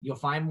now. You'll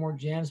find more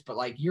gyms, but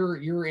like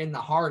you're in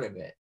the heart of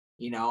it,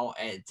 you know,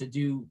 and to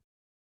do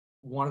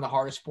one of the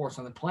hardest sports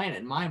on the planet,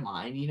 in my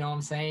mind, you know what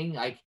I'm saying?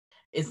 Like,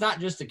 it's not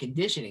just a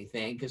conditioning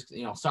thing, because,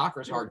 you know,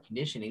 soccer is hard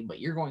conditioning, but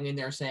you're going in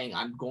there saying,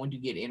 I'm going to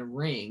get in a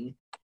ring,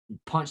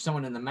 punch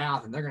someone in the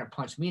mouth, and they're going to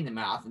punch me in the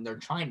mouth, and they're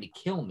trying to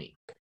kill me,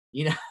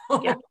 you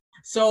know?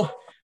 So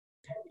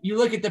you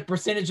look at the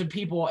percentage of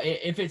people,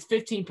 if it's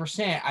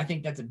 15%, I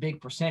think that's a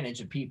big percentage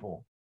of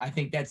people. I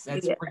think that's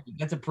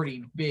a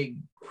pretty big,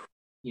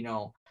 you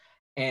know,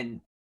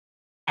 and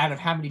out of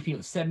how many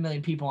people? 7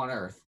 million people on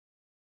Earth.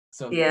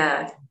 So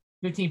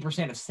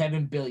 15% of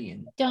 7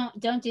 billion.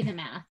 Don't do the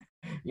math.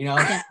 You know,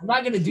 I'm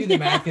not going to do the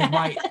math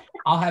because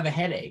I'll have a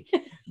headache.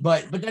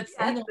 But that's,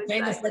 you know,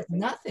 that's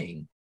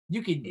nothing.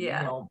 You could, you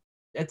know,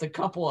 that's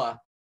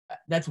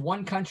that's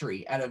one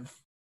country out of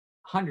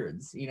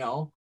hundreds, you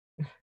know.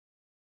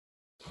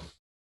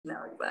 No,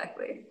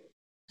 exactly.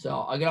 So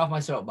I'll get off my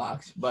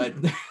soapbox, but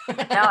no,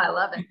 I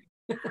love it.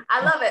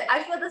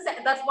 I feel the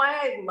same. That's why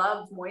I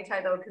love Muay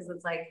Thai, though, because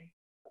it's like,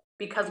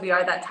 because we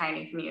are that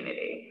tiny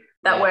community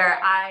where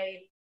I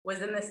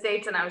was in the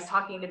States and I was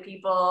talking to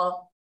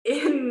people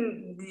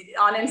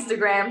on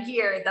Instagram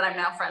here that I'm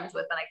now friends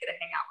with and I get to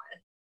hang out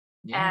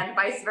with. And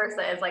vice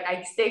versa. It's like,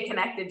 I stay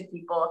connected to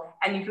people,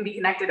 and you can be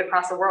connected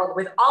across the world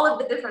with all of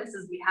the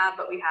differences we have,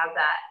 but we have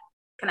that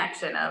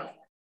connection of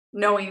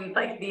knowing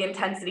like the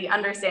intensity,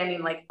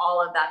 understanding like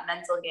all of that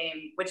mental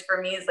game, which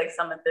for me is like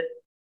some of the,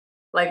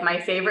 like, my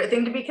favorite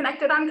thing to be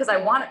connected on, because I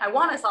want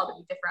us all to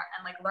be different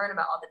and like learn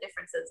about all the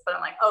differences. But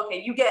I'm like,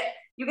 okay, you get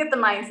the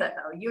mindset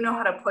though. You know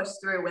how to push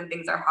through when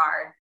things are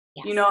hard.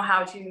 Yes. You know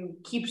how to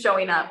keep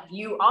showing up.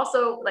 You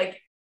also like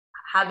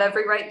have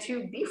every right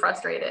to be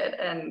frustrated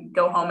and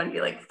go home and be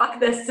like, fuck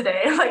this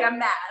today. Like, I'm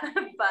mad.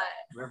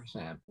 But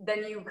 100%.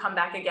 Then you come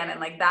back again, and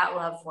like that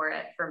love for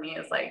it for me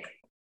is like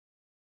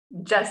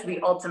just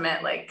the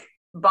ultimate like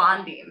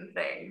bonding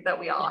thing that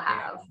we all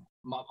have.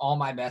 All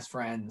my best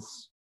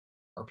friends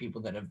are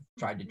people that have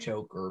tried to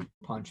choke or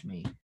punch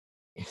me.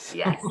 Yes,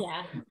 yeah,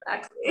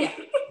 exactly.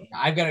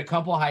 I've got a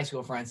couple of high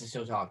school friends I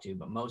still talk to,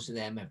 but most of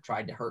them have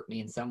tried to hurt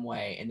me in some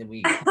way, and then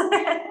we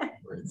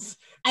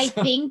I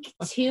think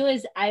too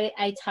is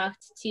I talk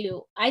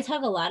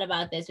a lot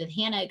about this with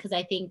Hannah, because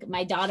I think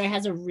my daughter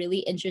has a really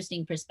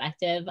interesting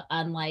perspective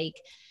on like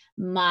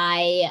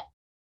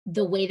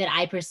the way that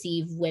I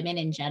perceive women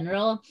in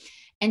general.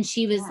 And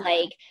she was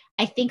like,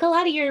 I think a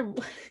lot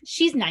of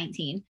she's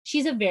 19.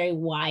 She's a very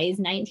wise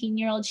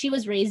 19-year-old. She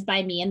was raised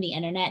by me and the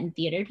internet and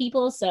theater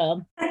people.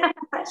 So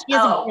she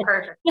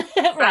perfect.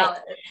 Right.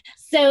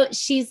 So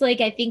she's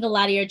like, I think a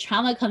lot of your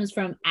trauma comes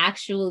from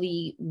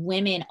actually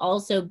women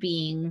also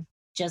being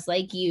just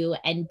like you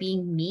and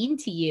being mean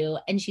to you.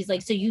 And she's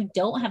like, so you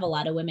don't have a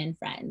lot of women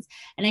friends.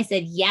 And I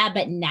said, yeah,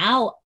 but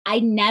now I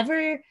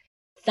never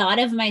thought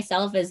of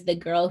myself as the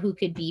girl who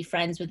could be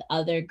friends with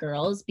other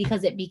girls,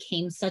 because it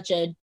became such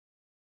a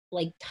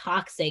like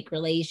toxic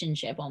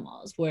relationship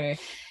almost, where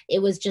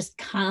it was just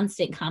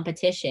constant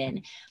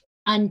competition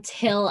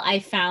until I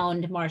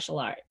found martial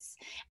arts.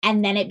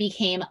 And then it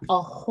became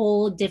a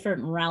whole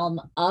different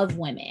realm of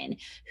women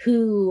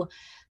who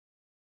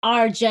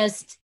are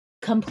just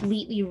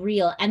completely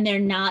real, and they're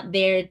not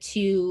there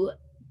to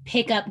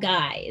pick up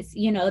guys,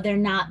 you know, they're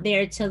not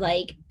there to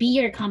like be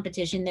your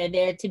competition. They're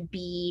there to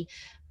be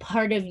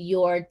part of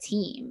your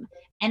team.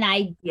 And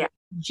I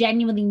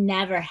genuinely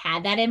never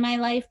had that in my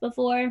life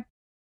before.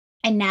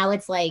 And now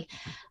it's like,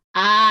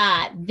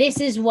 this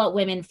is what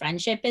women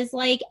friendship is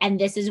like. And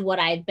this is what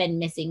I've been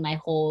missing my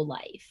whole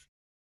life.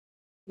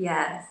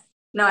 Yes.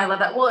 No, I love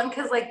that. Well, and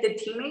because like the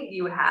teammates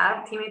you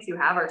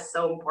have are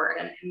so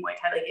important in Muay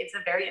Thai. Like, it's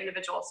a very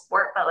individual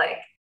sport, but like,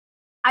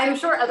 I'm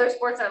sure other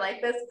sports are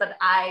like this, but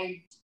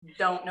I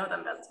don't know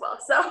them as well.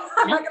 So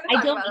I'm not going to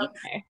talk about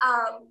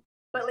them.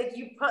 But like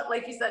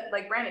you said,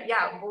 like Brandon,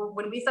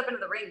 when we step into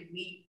the ring,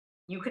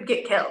 you could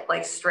get killed,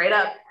 like straight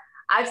up.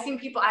 I haven't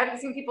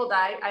seen people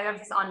die. I have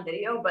this on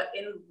video, but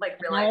in like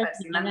real life, I've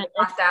seen them get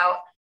knocked out.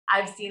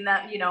 I've seen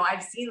that,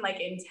 I've seen like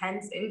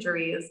intense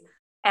injuries,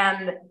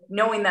 and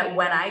knowing that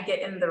when I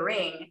get in the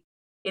ring,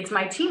 it's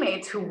my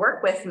teammates who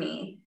work with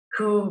me,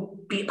 who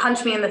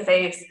punch me in the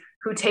face,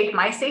 who take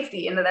my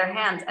safety into their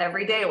hands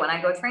every day when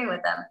I go train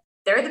with them.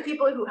 They're the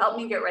people who help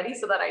me get ready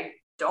so that I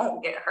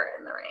don't get hurt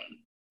in the ring.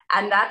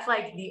 And that's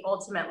like the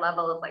ultimate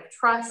level of like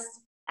trust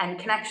and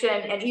connection.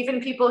 And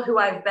even people who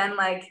I've been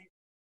like,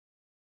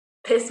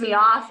 piss me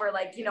off, or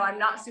like, I'm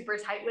not super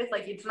tight with,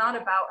 like, it's not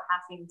about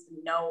having to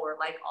know or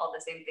like all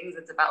the same things.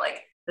 It's about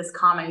like this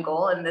common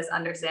goal and this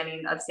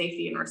understanding of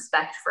safety and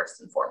respect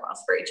first and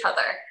foremost for each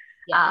other.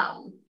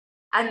 Yeah.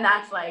 And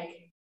that's like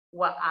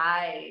what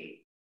I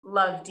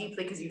love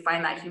deeply, because you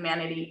find that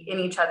humanity in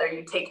each other.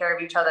 You take care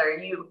of each other.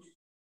 You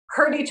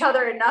hurt each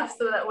other enough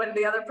so that when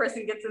the other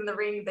person gets in the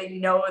ring, they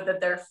know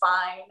that they're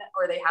fine,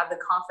 or they have the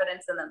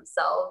confidence in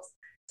themselves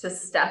to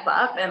step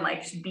up and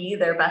like be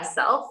their best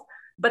self.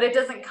 But it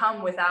doesn't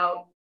come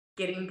without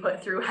getting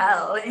put through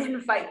hell in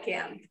fight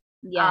camp.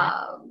 Yeah.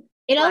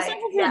 It also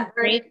has a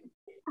great.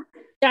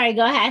 Sorry,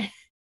 go ahead.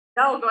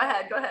 No, go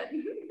ahead.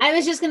 I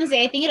was just gonna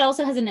say, I think it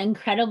also has an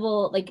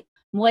incredible, like,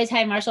 Muay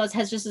Thai martial arts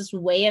has just this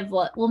way of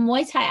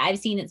Muay Thai, I've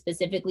seen it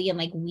specifically in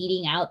like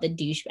weeding out the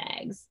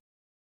douchebags.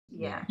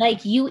 Yeah.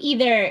 Like, you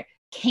either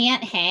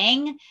can't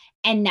hang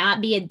and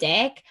not be a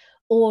dick,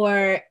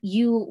 or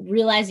you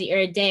realize that you're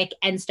a dick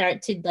and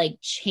start to like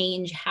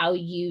change how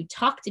you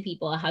talk to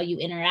people, how you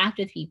interact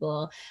with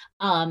people.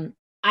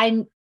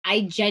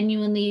 I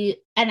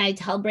genuinely, and I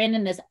tell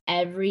Brandon this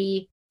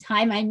every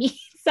time I meet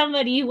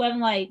somebody who I'm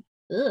like,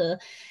 ugh.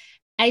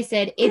 I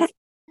said,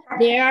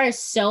 there are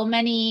so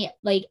many,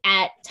 like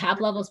at top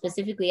level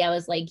specifically, I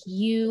was like,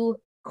 you,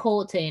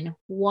 Colton,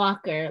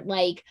 Walker,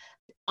 like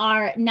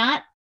are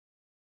not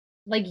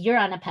like, you're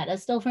on a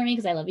pedestal for me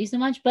because I love you so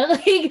much, but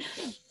like,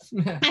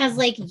 I was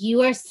like,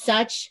 you are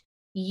such,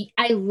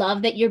 I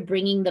love that you're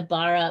bringing the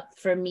bar up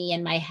for me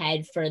in my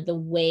head for the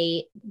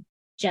way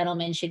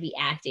gentlemen should be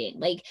acting.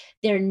 Like,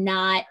 they're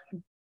not,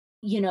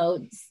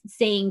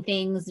 saying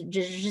things,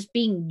 just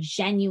being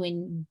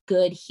genuine,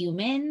 good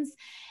humans.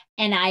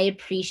 And I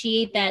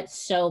appreciate that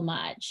so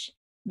much.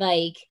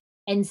 Like,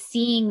 and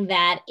seeing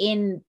that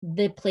in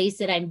the place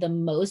that I'm the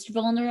most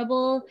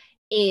vulnerable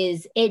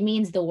it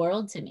means the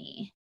world to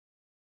me.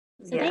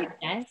 So thanks,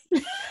 guys.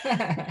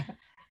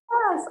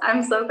 Yes,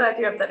 I'm so glad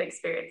you have that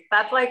experience.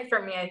 That's like,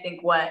 for me, I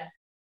think what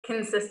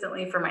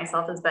consistently for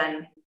myself has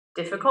been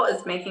difficult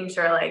is making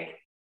sure, like,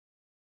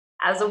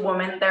 as a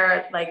woman, there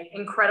are like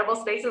incredible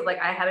spaces. Like,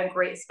 I had a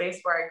great space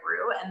where I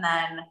grew,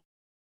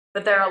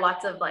 but there are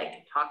lots of like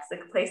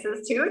toxic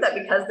places too, that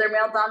because they're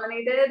male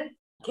dominated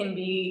can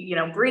be,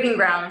 breeding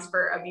grounds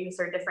for abuse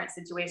or different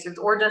situations,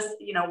 or just,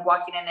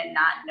 walking in and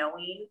not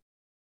knowing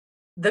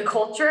the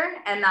culture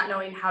and not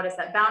knowing how to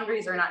set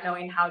boundaries, or not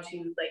knowing how to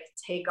like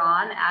take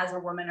on as a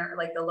woman, or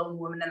like the lone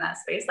woman in that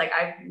space. Like,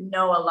 I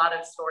know a lot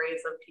of stories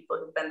of people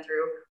who've been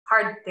through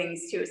hard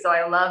things too. So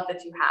I love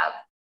that you have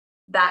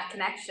that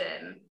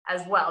connection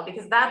as well,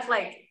 because that's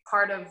like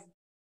part of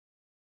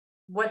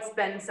what's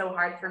been so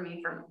hard for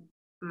me from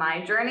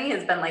my journey,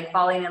 has been like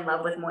falling in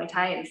love with Muay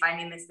Thai and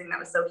finding this thing that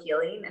was so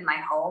healing in my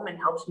home and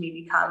helped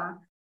me become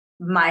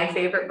my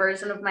favorite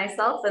version of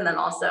myself. And then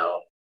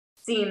also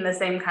seeing the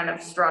same kind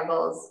of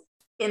struggles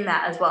in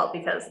that as well,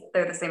 because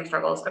they're the same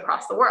struggles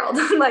across the world.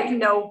 Like,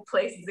 no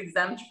place is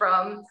exempt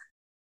from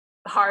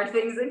hard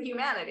things in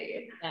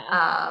humanity.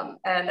 Yeah.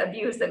 And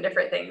abuse and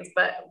different things,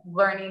 but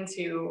learning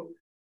to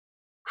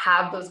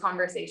have those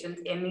conversations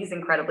in these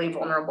incredibly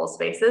vulnerable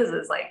spaces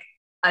is like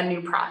a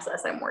new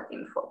process I'm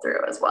working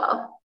through as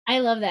well. I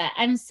love that.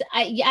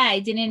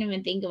 I didn't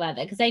even think about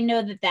that, because I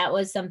know that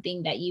was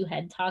something that you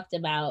had talked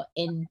about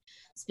in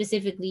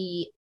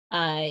specifically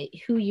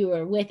who you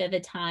were with at the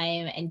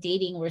time, and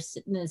dating were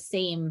in the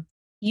same,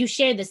 you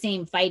shared the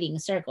same fighting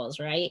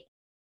circles, right?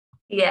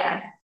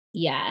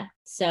 Yeah.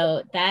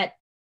 So that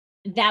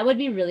would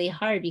be really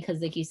hard, because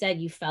like you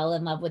said, you fell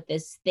in love with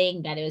this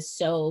thing that it was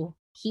so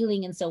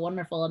healing and so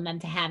wonderful, and then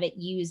to have it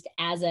used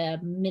as a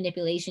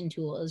manipulation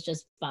tool is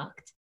just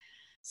fucked.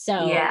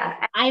 So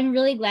yeah, I'm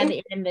really glad that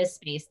you're in this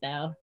space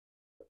though.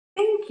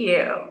 Thank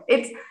you.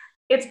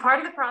 It's part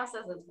of the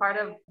process. It's part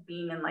of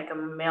being in like a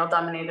male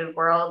dominated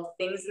world.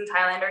 Things in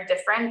Thailand are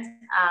different.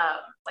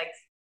 Like,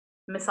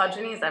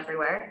 misogyny is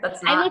everywhere.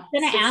 That's not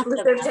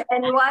exclusive to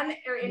anyone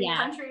or any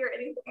country or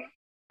anything.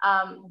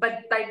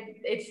 But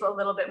it's a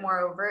little bit more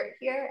overt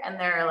here, and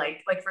they're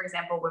like for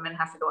example, women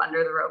have to go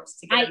under the ropes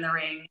to get in the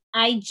ring.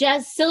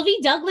 Sylvie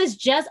Douglas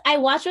I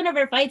watched one of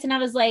her fights and I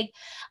was like,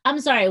 I'm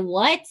sorry,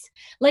 what?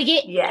 Like,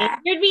 it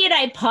angered me, and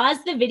I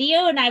paused the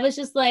video and I was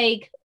just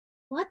like,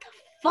 what the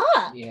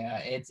fuck? Yeah,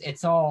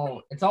 it's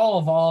all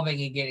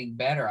evolving and getting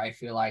better, I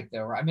feel like,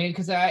 though. I mean,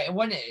 because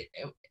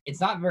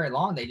it's not very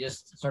long, they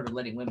just started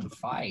letting women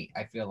fight,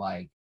 I feel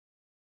like.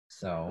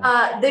 So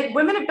the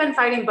women have been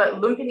fighting, but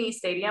Lumpini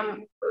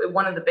Stadium,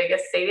 one of the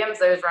biggest stadiums,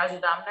 there's Raja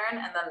Damnern,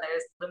 and then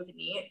there's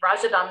Lumpini.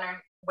 Raja Damnern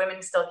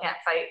women still can't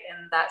fight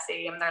in that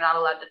stadium. They're not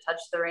allowed to touch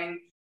the ring.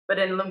 But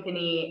in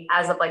Lumpini,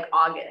 as of like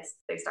August,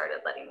 they started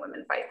letting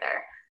women fight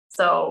there.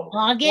 So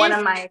one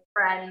of my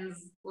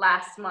friends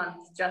last month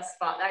just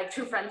fought. I have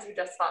 2 friends who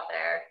just fought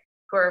there,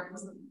 who are,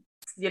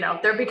 you know,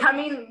 they're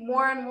becoming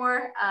more and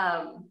more,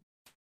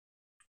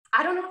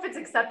 I don't know if it's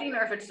accepting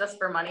or if it's just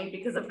for money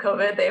because of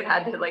COVID. They've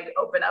had to like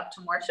open up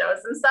to more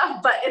shows and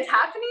stuff, but it's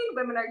happening.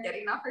 Women are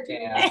getting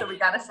opportunities, so we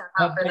got to shout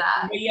out for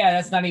that. But yeah,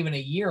 that's not even a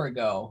year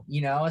ago,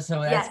 you know,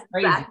 so that's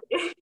crazy.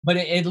 Exactly. But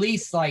at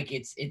least like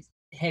it's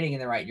heading in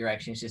the right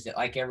direction. It's just that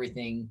like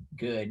everything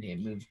good, it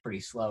moves pretty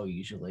slow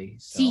usually.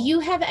 So. Do you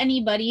have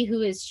anybody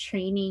who is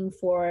training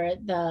for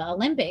the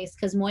Olympics?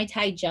 Because Muay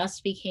Thai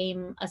just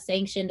became a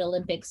sanctioned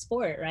Olympic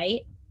sport,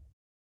 right?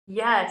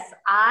 Yes,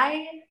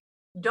 I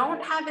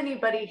don't have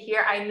anybody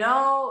here. I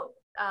know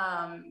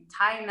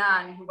Tai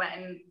Nan, who went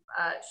and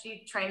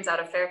she trains out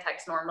of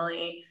Fairtex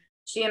normally.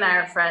 She and I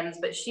are friends,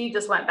 but she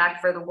just went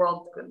back for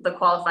the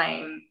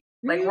qualifying,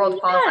 like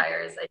world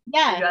qualifiers at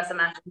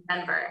USMF in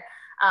Denver.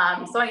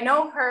 So I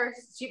know her.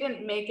 She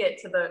didn't make it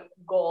to the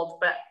gold,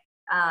 but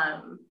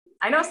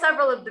I know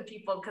several of the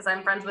people because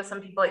I'm friends with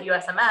some people at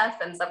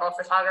USMF and several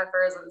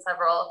photographers and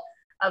several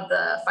of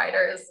the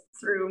fighters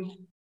through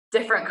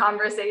different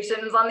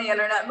conversations on the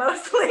internet,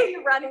 mostly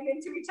running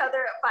into each other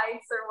at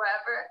fights or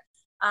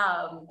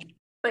whatever.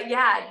 But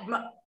yeah,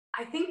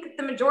 I think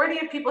the majority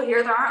of people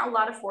here, there aren't a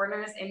lot of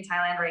foreigners in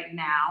Thailand right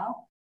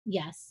now.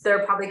 Yes.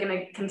 They're probably going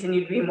to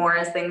continue to be more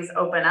as things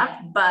open up,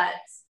 but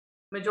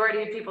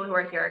majority of people who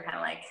are here are kind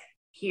of like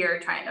here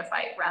trying to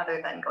fight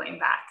rather than going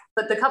back.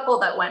 But the couple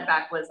that went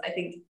back was, I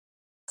think,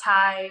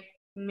 Thai,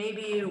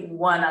 maybe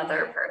one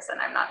other person.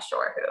 I'm not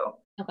sure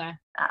who. Okay.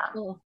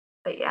 Cool.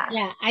 But yeah.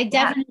 Yeah, I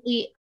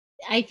definitely,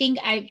 I think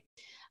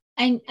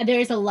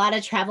there's a lot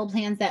of travel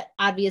plans that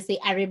obviously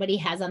everybody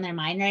has on their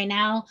mind right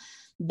now,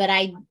 but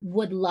I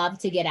would love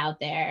to get out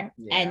there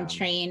and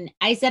train.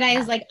 I said, I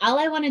was like, all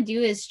I want to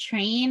do is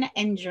train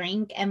and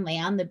drink and lay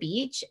on the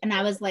beach. And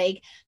I was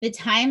like, the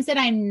times that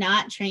I'm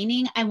not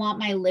training, I want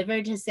my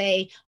liver to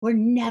say, we're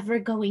never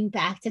going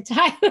back to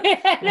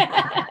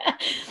Thailand.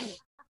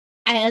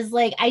 I was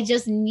like, I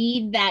just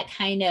need that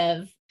kind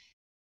of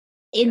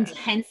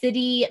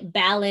intensity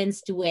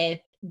balanced with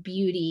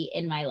beauty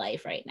in my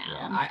life right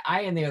now. Yeah,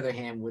 I on the other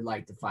hand would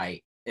like to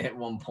fight at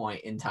one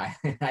point in time.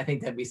 I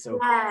think that'd be so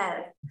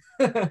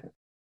cool.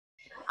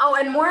 Oh,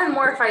 and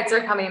more fights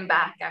are coming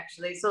back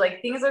actually. So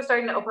like things are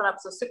starting to open up.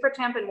 So Super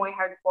Champ and Muay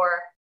Hardcore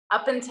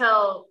up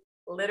until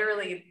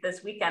literally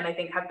this weekend, I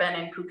think, have been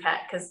in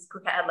Phuket because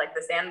Phuket had like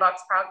the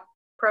sandbox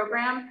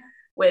program,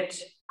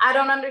 which I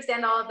don't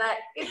understand all of that.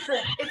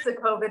 It's a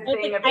COVID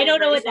thing. I don't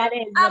know what that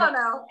is. I don't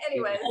know.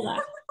 Anyways,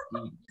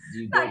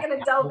 not going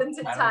to delve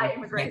into Thai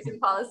immigration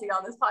policy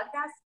on this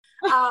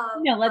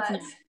podcast. No, let's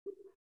not.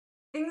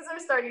 Things are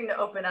starting to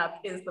open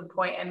up is the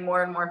point, and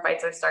more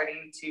fights are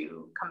starting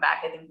to come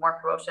back. I think more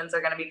promotions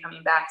are going to be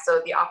coming back.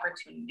 So the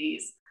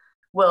opportunities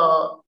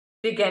will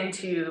begin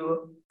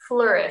to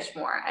flourish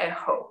more, I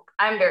hope.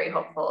 I'm very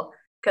hopeful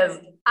because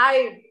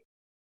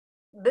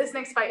this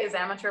next fight is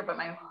amateur, but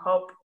my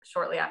hope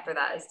shortly after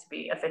that is to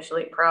be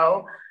officially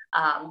pro.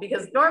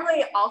 Because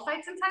normally all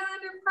fights in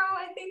Thailand are pro,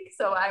 I think.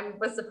 So I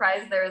was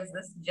surprised there was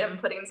this gym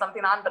putting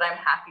something on, but I'm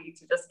happy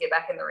to just get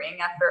back in the ring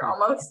after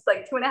almost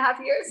like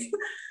 2.5 years.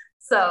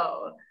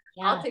 So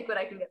I'll take what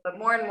I can get. But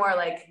more and more,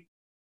 like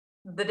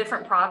the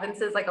different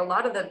provinces, like a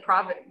lot of the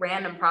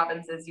random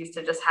provinces used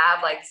to just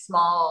have like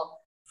small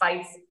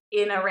fights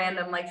in a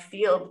random like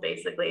field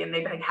basically, and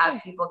they'd like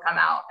have people come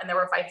out, and there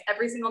were fights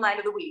every single night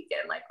of the week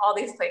and like all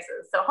these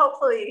places. So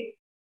hopefully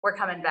we're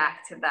coming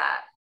back to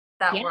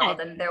that world,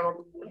 and there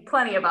will be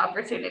plenty of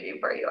opportunity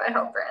for you. I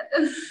hope,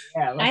 Brandon.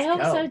 Yeah, I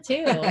hope so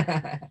too.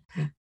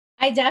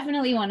 I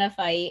definitely want to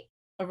fight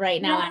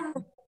right now. Yeah.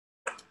 I'm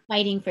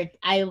fighting for,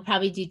 I will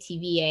probably do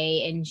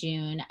TBA in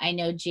June. I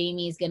know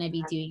Jamie's going to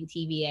be doing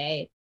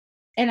TBA.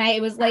 And I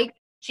was like,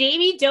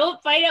 Jamie,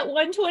 don't fight at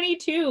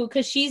 122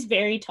 because she's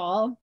very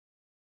tall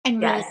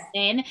and really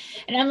thin.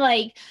 And I'm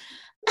like,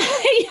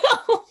 I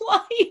don't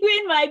want you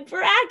in my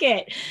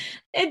bracket.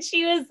 And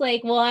she was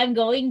like, well, I'm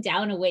going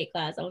down a weight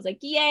class. I was like,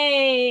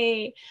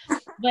 yay.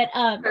 But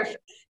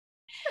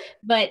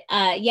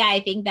yeah,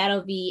 I think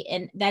that'll be,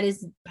 and that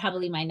is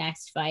probably my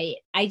next fight.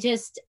 I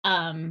just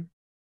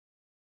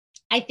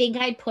I think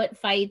I put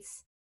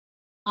fights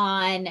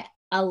on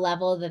a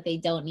level that they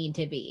don't need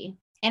to be.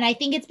 And I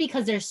think it's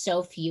because there's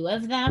so few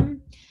of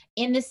them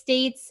in the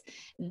States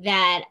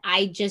that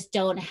I just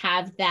don't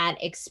have that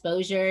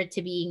exposure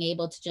to being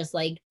able to just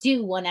like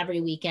do one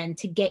every weekend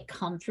to get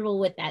comfortable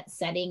with that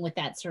setting, with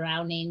that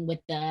surrounding, with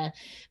the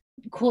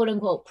quote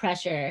unquote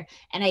pressure.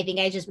 And I think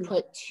I just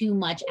put too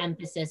much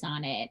emphasis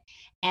on it,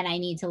 and I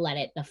need to let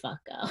it the fuck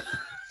go.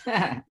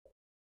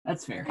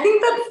 That's fair. I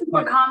think that's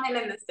more common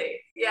in the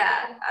States.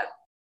 Yeah.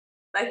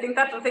 I think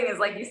that's the thing is,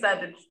 like you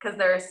said, because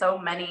there are so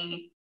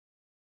many,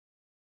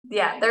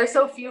 there are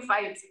so few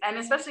fights, and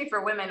especially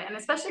for women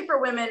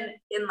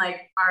in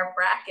like our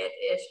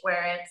bracket-ish,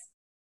 where it's,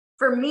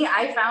 for me,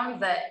 I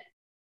found that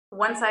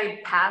once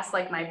I passed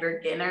like my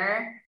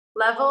beginner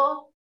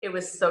level, it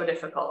was so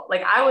difficult.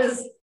 Like I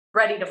was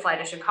ready to fly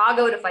to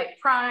Chicago to fight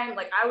Prime.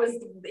 Like I was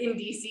in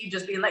DC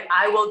just being like,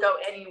 I will go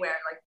anywhere,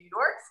 like New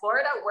York,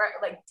 Florida, where,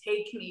 like,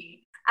 take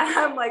me. And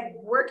I'm like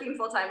working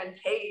full time and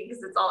paying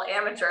because it's all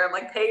amateur. I'm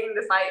like paying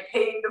to fight,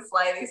 paying to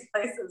fly these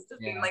places, just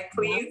being like,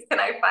 please, can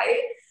I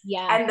fight?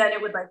 Yeah. And then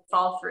it would like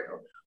fall through,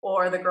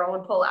 or the girl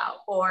would pull out,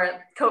 or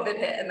COVID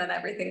hit and then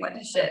everything went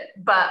to shit.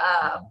 But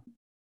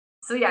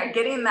so yeah,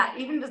 getting that,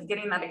 even just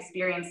getting that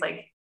experience,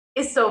 like,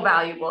 is so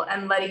valuable,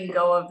 and letting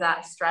go of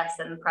that stress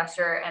and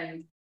pressure.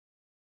 And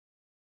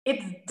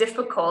it's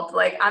difficult.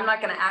 Like, I'm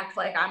not going to act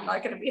like I'm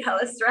not going to be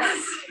hella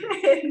stressed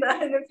in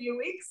a few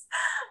weeks,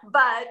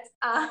 but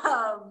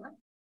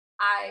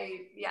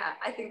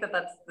I think that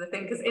that's the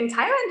thing, because in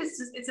Thailand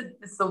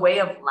it's the way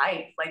of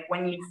life. Like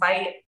when you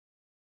fight,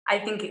 I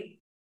think,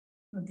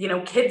 you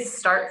know, kids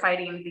start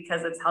fighting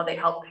because it's how they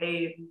help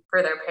pay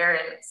for their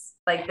parents.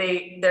 Like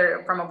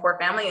they're from a poor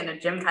family, and a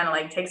gym kind of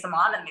like takes them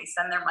on, and they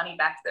send their money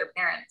back to their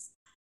parents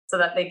so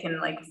that they can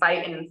like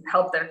fight and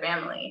help their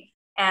family.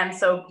 And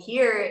so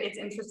here it's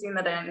interesting,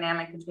 the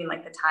dynamic between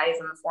like the Thais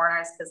and the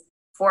foreigners, because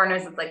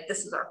foreigners, it's like,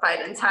 this is our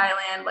fight in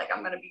Thailand, like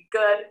I'm gonna be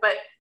good. But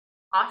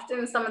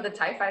often some of the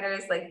Thai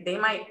fighters, like they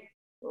might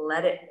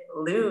let it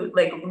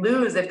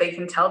lose if they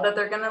can tell that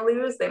they're gonna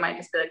lose. They might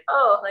just be like,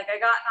 oh, like I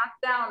got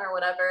knocked down or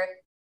whatever,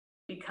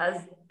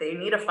 because they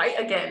need a fight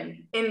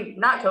again in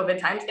not COVID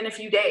times, in a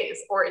few days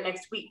or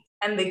next week,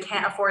 and they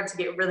can't afford to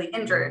get really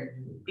injured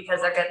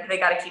because they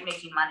got to keep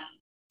making money.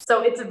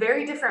 So it's a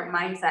very different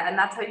mindset, and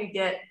that's how you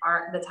get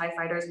the Thai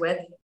fighters with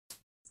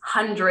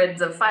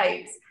hundreds of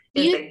fights.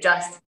 They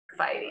just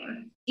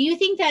fighting. Do you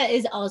think that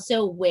is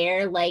also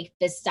where like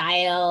the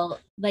styles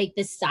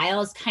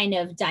kind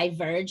of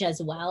diverge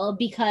as well?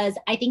 Because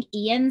I think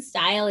Ian's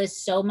style is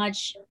so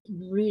much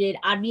rooted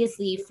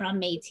obviously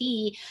from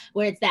Métis,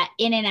 where it's that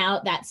in and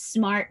out, that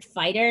smart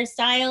fighter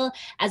style,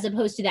 as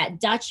opposed to that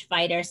Dutch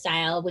fighter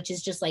style, which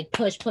is just like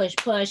push, push,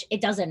 push.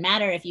 It doesn't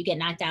matter if you get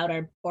knocked out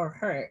or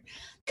hurt,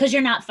 because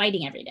you're not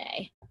fighting every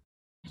day.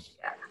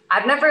 Yeah,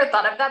 I've never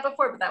thought of that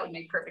before, but that would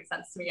make perfect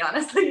sense to me,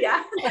 honestly.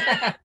 Yeah.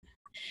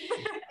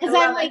 Because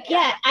I'm like,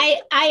 yeah,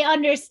 I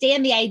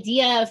understand the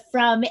idea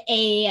from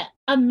a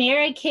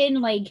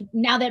American, like,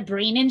 now that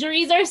brain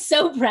injuries are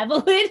so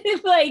prevalent,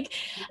 like,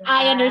 yeah.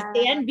 I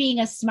understand being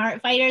a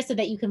smart fighter so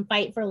that you can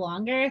fight for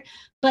longer.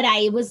 But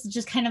I was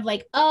just kind of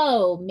like,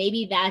 oh,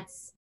 maybe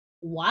that's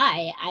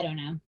why. I don't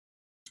know.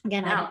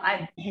 Again,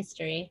 I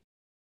history.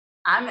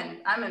 I'm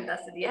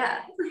invested. Yeah.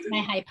 My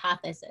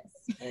hypothesis.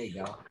 There you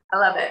go. I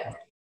love it.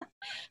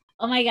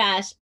 Oh my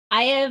gosh.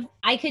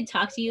 I could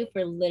talk to you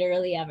for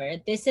literally ever.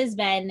 This has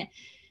been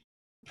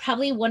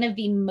probably one of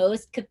the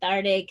most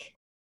cathartic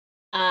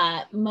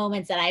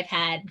moments that I've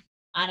had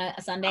on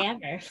a Sunday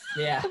ever.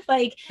 Yeah.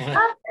 Like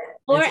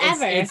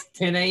forever. It's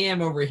 10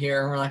 a.m. over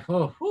here. And we're like,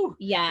 oh, whew.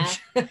 Yeah.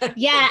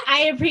 Yeah.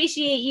 I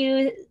appreciate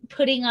you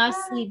putting off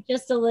sleep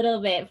just a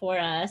little bit for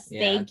us.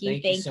 Yeah, thank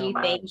you.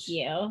 Thank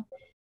you.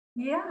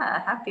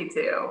 Yeah, happy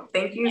to.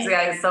 Thank you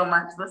guys so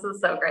much. This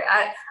is so great.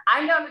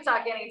 I'm down to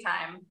talk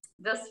anytime.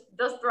 Just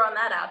throwing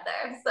that out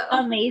there. So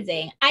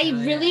amazing. I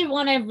really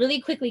want to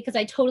really quickly, because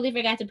I totally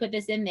forgot to put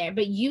this in there,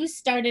 but you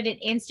started an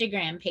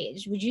Instagram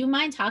page. Would you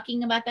mind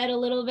talking about that a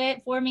little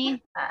bit for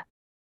me?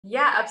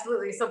 Yeah,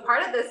 absolutely. So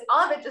part of this,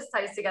 all of it just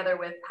ties together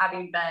with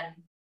having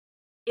been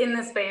in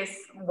the space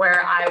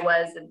where I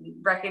was, and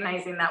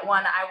recognizing that,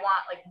 one, I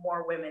want like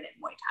more women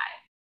in Muay Thai.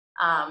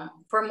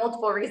 For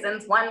multiple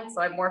reasons. One,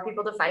 so I have more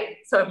people to fight,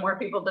 so I have more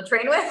people to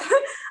train with.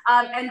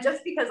 And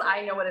just because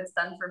I know what it's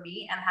done for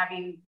me, and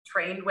having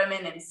trained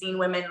women and seen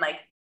women like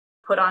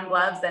put on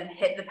gloves and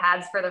hit the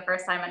pads for the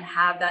first time and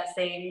have that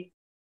same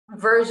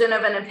version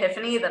of an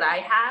epiphany that I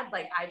had,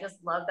 like, I just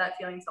love that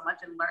feeling so much,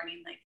 and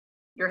learning like,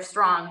 you're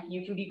strong,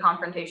 you can be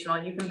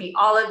confrontational, you can be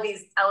all of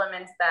these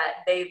elements that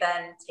they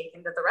then take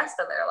into the rest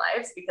of their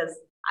lives, because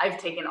I've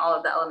taken all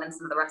of the elements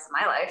into the rest of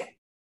my life.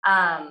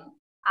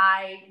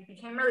 I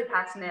became really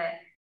passionate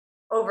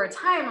over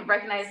time of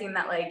recognizing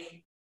that,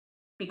 like,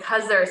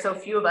 because there are so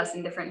few of us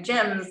in different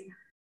gyms,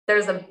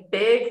 there's a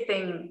big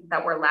thing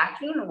that we're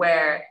lacking,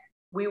 where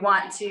we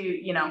want to,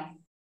 you know,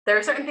 there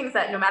are certain things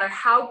that no matter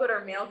how good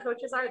our male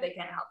coaches are, they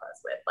can't help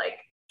us with, like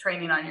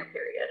training on your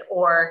period,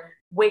 or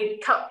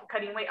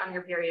cutting weight on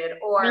your period,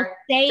 or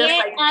say just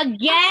it like,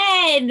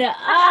 again.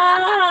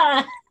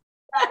 Ah.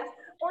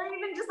 Or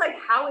even just like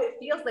how it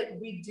feels like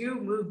we do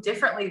move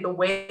differently. The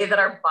way that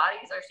our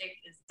bodies are shaped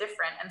is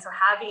different. And so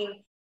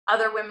having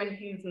other women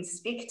who you can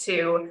speak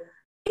to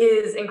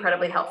is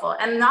incredibly helpful.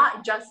 And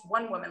not just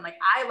one woman. Like,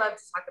 I love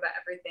to talk about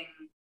everything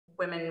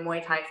women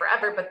Muay Thai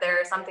forever, but there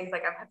are some things,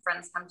 like, I've had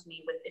friends come to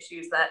me with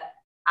issues that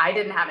I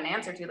didn't have an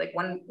answer to. Like,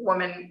 one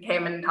woman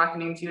came and talked to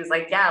me, and she was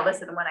like, yeah,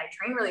 listen, when I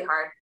train really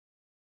hard,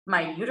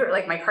 my uterus,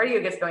 like my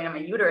cardio gets going and my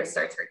uterus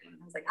starts hurting.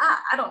 I was like,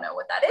 I don't know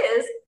what that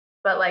is.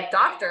 But like,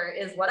 doctor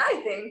is what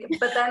I think.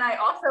 But then I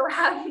also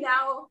have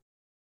now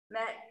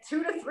met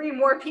 2 to 3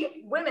 more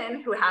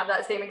women who have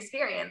that same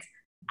experience.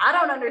 I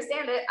don't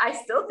understand it. I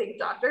still think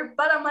doctor,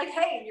 but I'm like,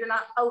 hey, you're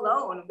not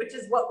alone, which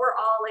is what we're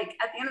all like.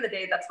 At the end of the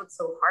day, that's what's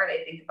so hard,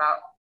 I think, about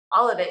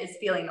all of it is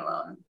feeling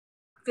alone,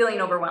 feeling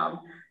overwhelmed,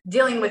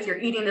 dealing with your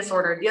eating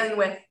disorder, dealing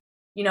with,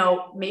 you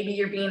know, maybe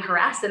you're being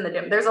harassed in the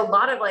gym. There's a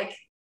lot of like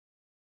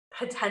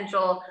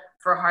potential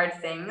for hard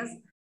things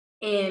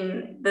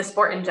in the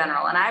sport in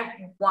general. And I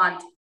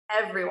want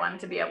everyone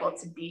to be able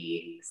to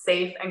be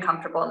safe and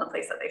comfortable in the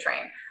place that they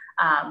train.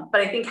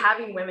 But I think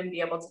having women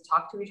be able to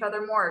talk to each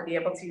other more, be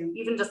able to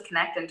even just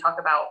connect and talk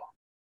about,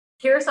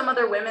 here are some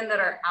other women that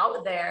are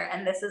out there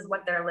and this is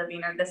what they're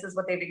living or this is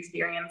what they've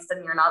experienced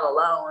and you're not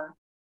alone.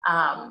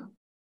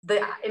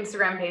 The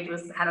Instagram page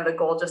was kind of the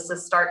goal, just to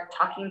start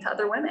talking to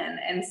other women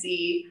and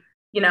see,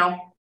 you know,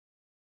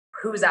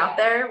 who's out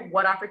there,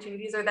 what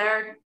opportunities are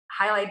there,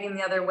 highlighting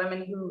the other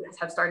women who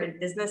have started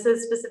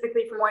businesses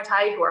specifically for Muay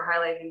Thai, who are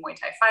highlighting Muay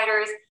Thai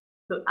fighters,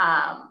 who,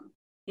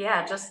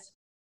 just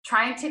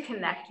trying to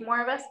connect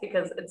more of us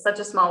because it's such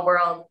a small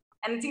world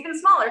and it's even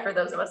smaller for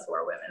those of us who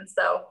are women.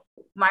 So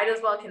might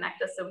as well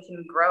connect us so we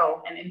can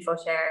grow and info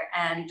share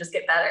and just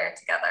get better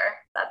together.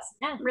 That's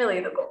really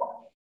the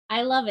goal.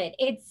 I love it.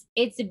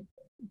 It's a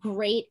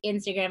great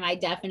Instagram. I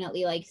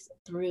definitely went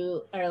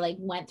through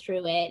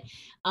it.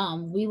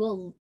 We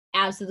will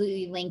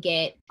absolutely link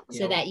it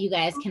so that you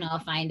guys can all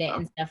find it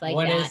and stuff like that.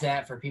 What is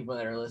that for people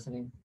that are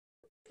listening?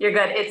 You're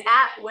good. It's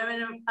at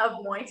Women of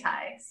Muay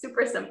Thai.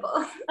 Super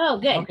simple. Oh,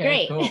 good. Okay,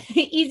 great. cool.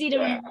 Easy to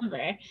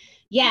remember.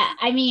 Yeah.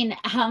 I mean,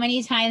 how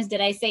many times did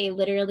I say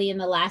literally in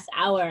the last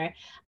hour,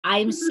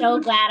 I'm so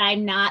glad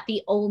I'm not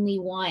the only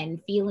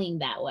one feeling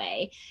that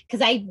way.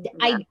 Cause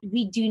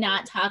we do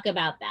not talk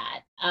about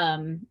that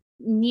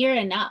near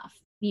enough,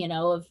 you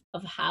know,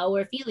 of how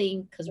we're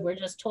feeling. Cause we're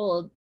just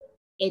told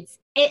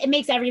it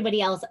makes everybody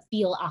else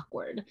feel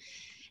awkward.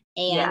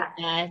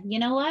 And you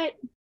know what?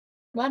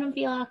 Let them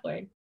feel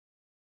awkward.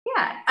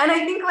 Yeah. And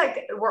I think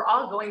like we're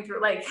all going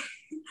through, like,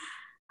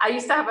 I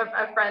used to have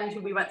a friend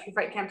who we went through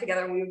fight camp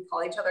together and we would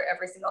call each other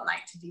every single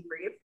night to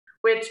debrief,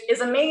 which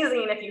is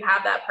amazing if you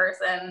have that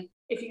person.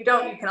 If you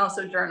don't, you can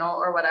also journal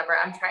or whatever.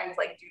 I'm trying to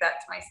like do that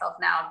to myself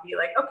now and be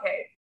like,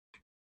 okay,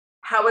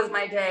 how was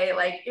my day?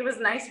 Like, it was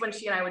nice when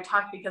she and I would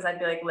talk because I'd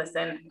be like,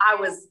 listen, I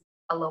was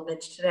a little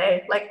bitch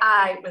today. Like,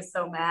 I was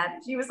so mad.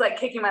 She was like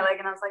kicking my leg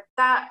and I was like,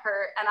 that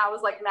hurt. And I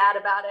was like mad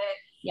about it.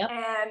 Yep.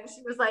 And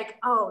she was like,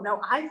 oh no,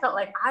 I felt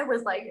like I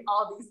was like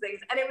all these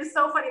things. And it was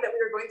so funny that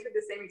we were going through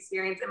the same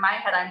experience. In my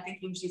head, I'm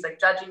thinking she's like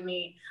judging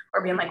me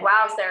or being like,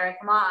 wow, Sarah,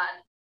 come on,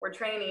 we're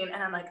training.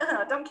 And I'm like,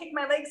 oh, don't kick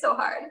my leg so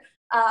hard.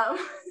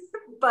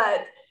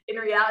 But in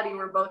reality,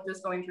 we're both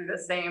just going through the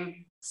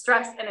same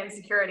stress and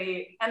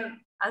insecurity. And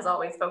as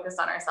always, focused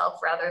on ourselves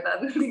rather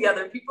than the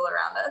other people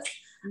around us.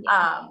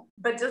 Yeah.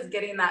 But just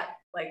getting that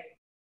like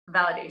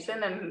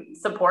validation and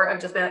support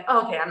of just being like,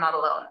 oh, okay, I'm not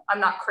alone.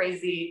 I'm not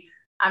crazy.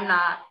 I'm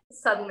not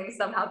suddenly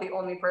somehow the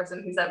only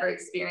person who's ever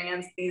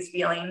experienced these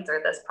feelings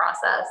or this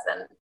process.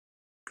 And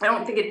I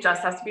don't think it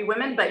just has to be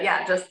women, but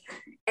yeah, just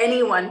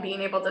anyone being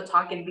able to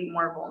talk and be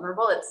more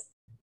vulnerable. It's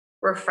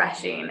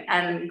refreshing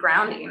and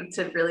grounding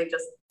to really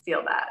just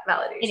feel that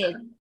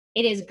validation.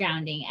 It is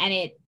grounding.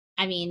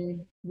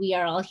 And we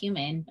are all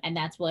human, and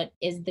that's what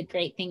is the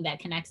great thing that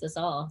connects us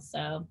all.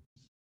 So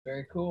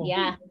very cool.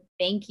 Yeah.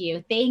 Thank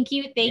you. Thank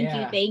you.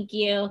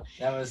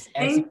 That was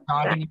excellent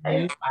talking to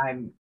you.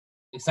 I'm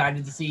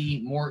excited to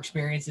see more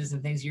experiences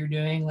and things you're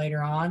doing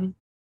later on.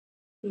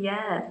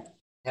 Yeah.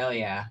 Hell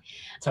yeah.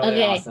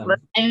 Totally awesome.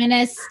 I'm going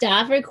to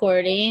stop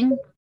recording.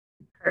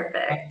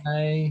 Perfect.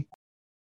 Bye.